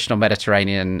this traditional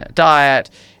Mediterranean diet.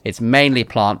 It's mainly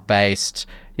plant-based.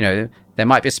 There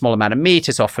might be a small amount of meat.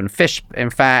 It's often fish,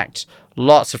 in fact.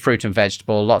 Lots of fruit and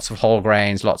vegetable, lots of whole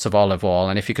grains, lots of olive oil.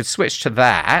 And if you could switch to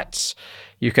that,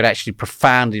 you could actually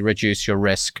profoundly reduce your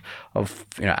risk of,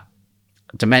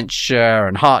 dementia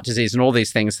and heart disease and all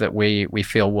these things that we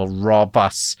feel will rob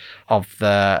us of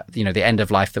the end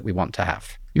of life that we want to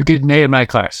have. You get an A in my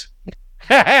class.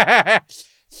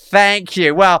 Thank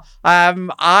you. Well,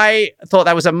 I thought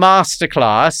that was a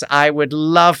masterclass. I would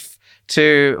love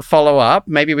to follow up.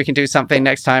 Maybe we can do something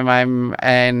next time I'm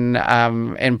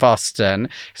in Boston,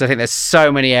 because I think there's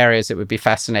so many areas that would be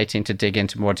fascinating to dig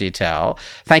into more detail.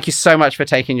 Thank you so much for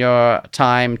taking your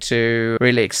time to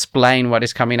really explain what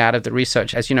is coming out of the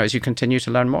research as you continue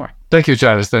to learn more. Thank you,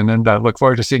 Jonathan, and I look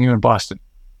forward to seeing you in Boston.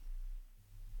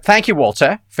 Thank you,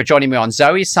 Walter, for joining me on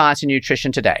Zoe's Science and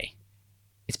Nutrition today.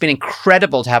 It's been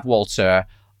incredible to have Walter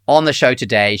on the show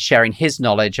today, sharing his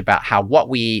knowledge about how what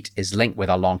we eat is linked with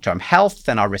our long-term health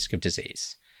and our risk of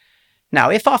disease.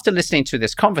 Now, if after listening to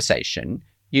this conversation,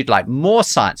 you'd like more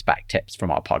science-backed tips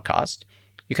from our podcast,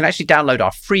 you can actually download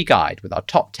our free guide with our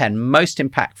top 10 most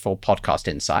impactful podcast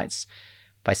insights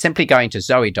by simply going to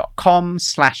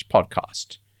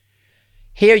zoe.com/podcast.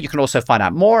 Here, you can also find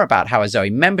out more about how a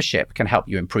Zoe membership can help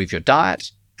you improve your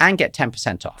diet and get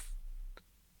 10% off.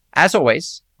 As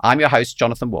always, I'm your host,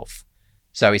 Jonathan Wolfe.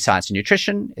 Zoe Science and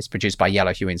Nutrition is produced by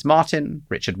Yellow Hewins Martin,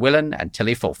 Richard Willen, and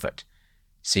Tilly Fulford.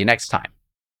 See you next time.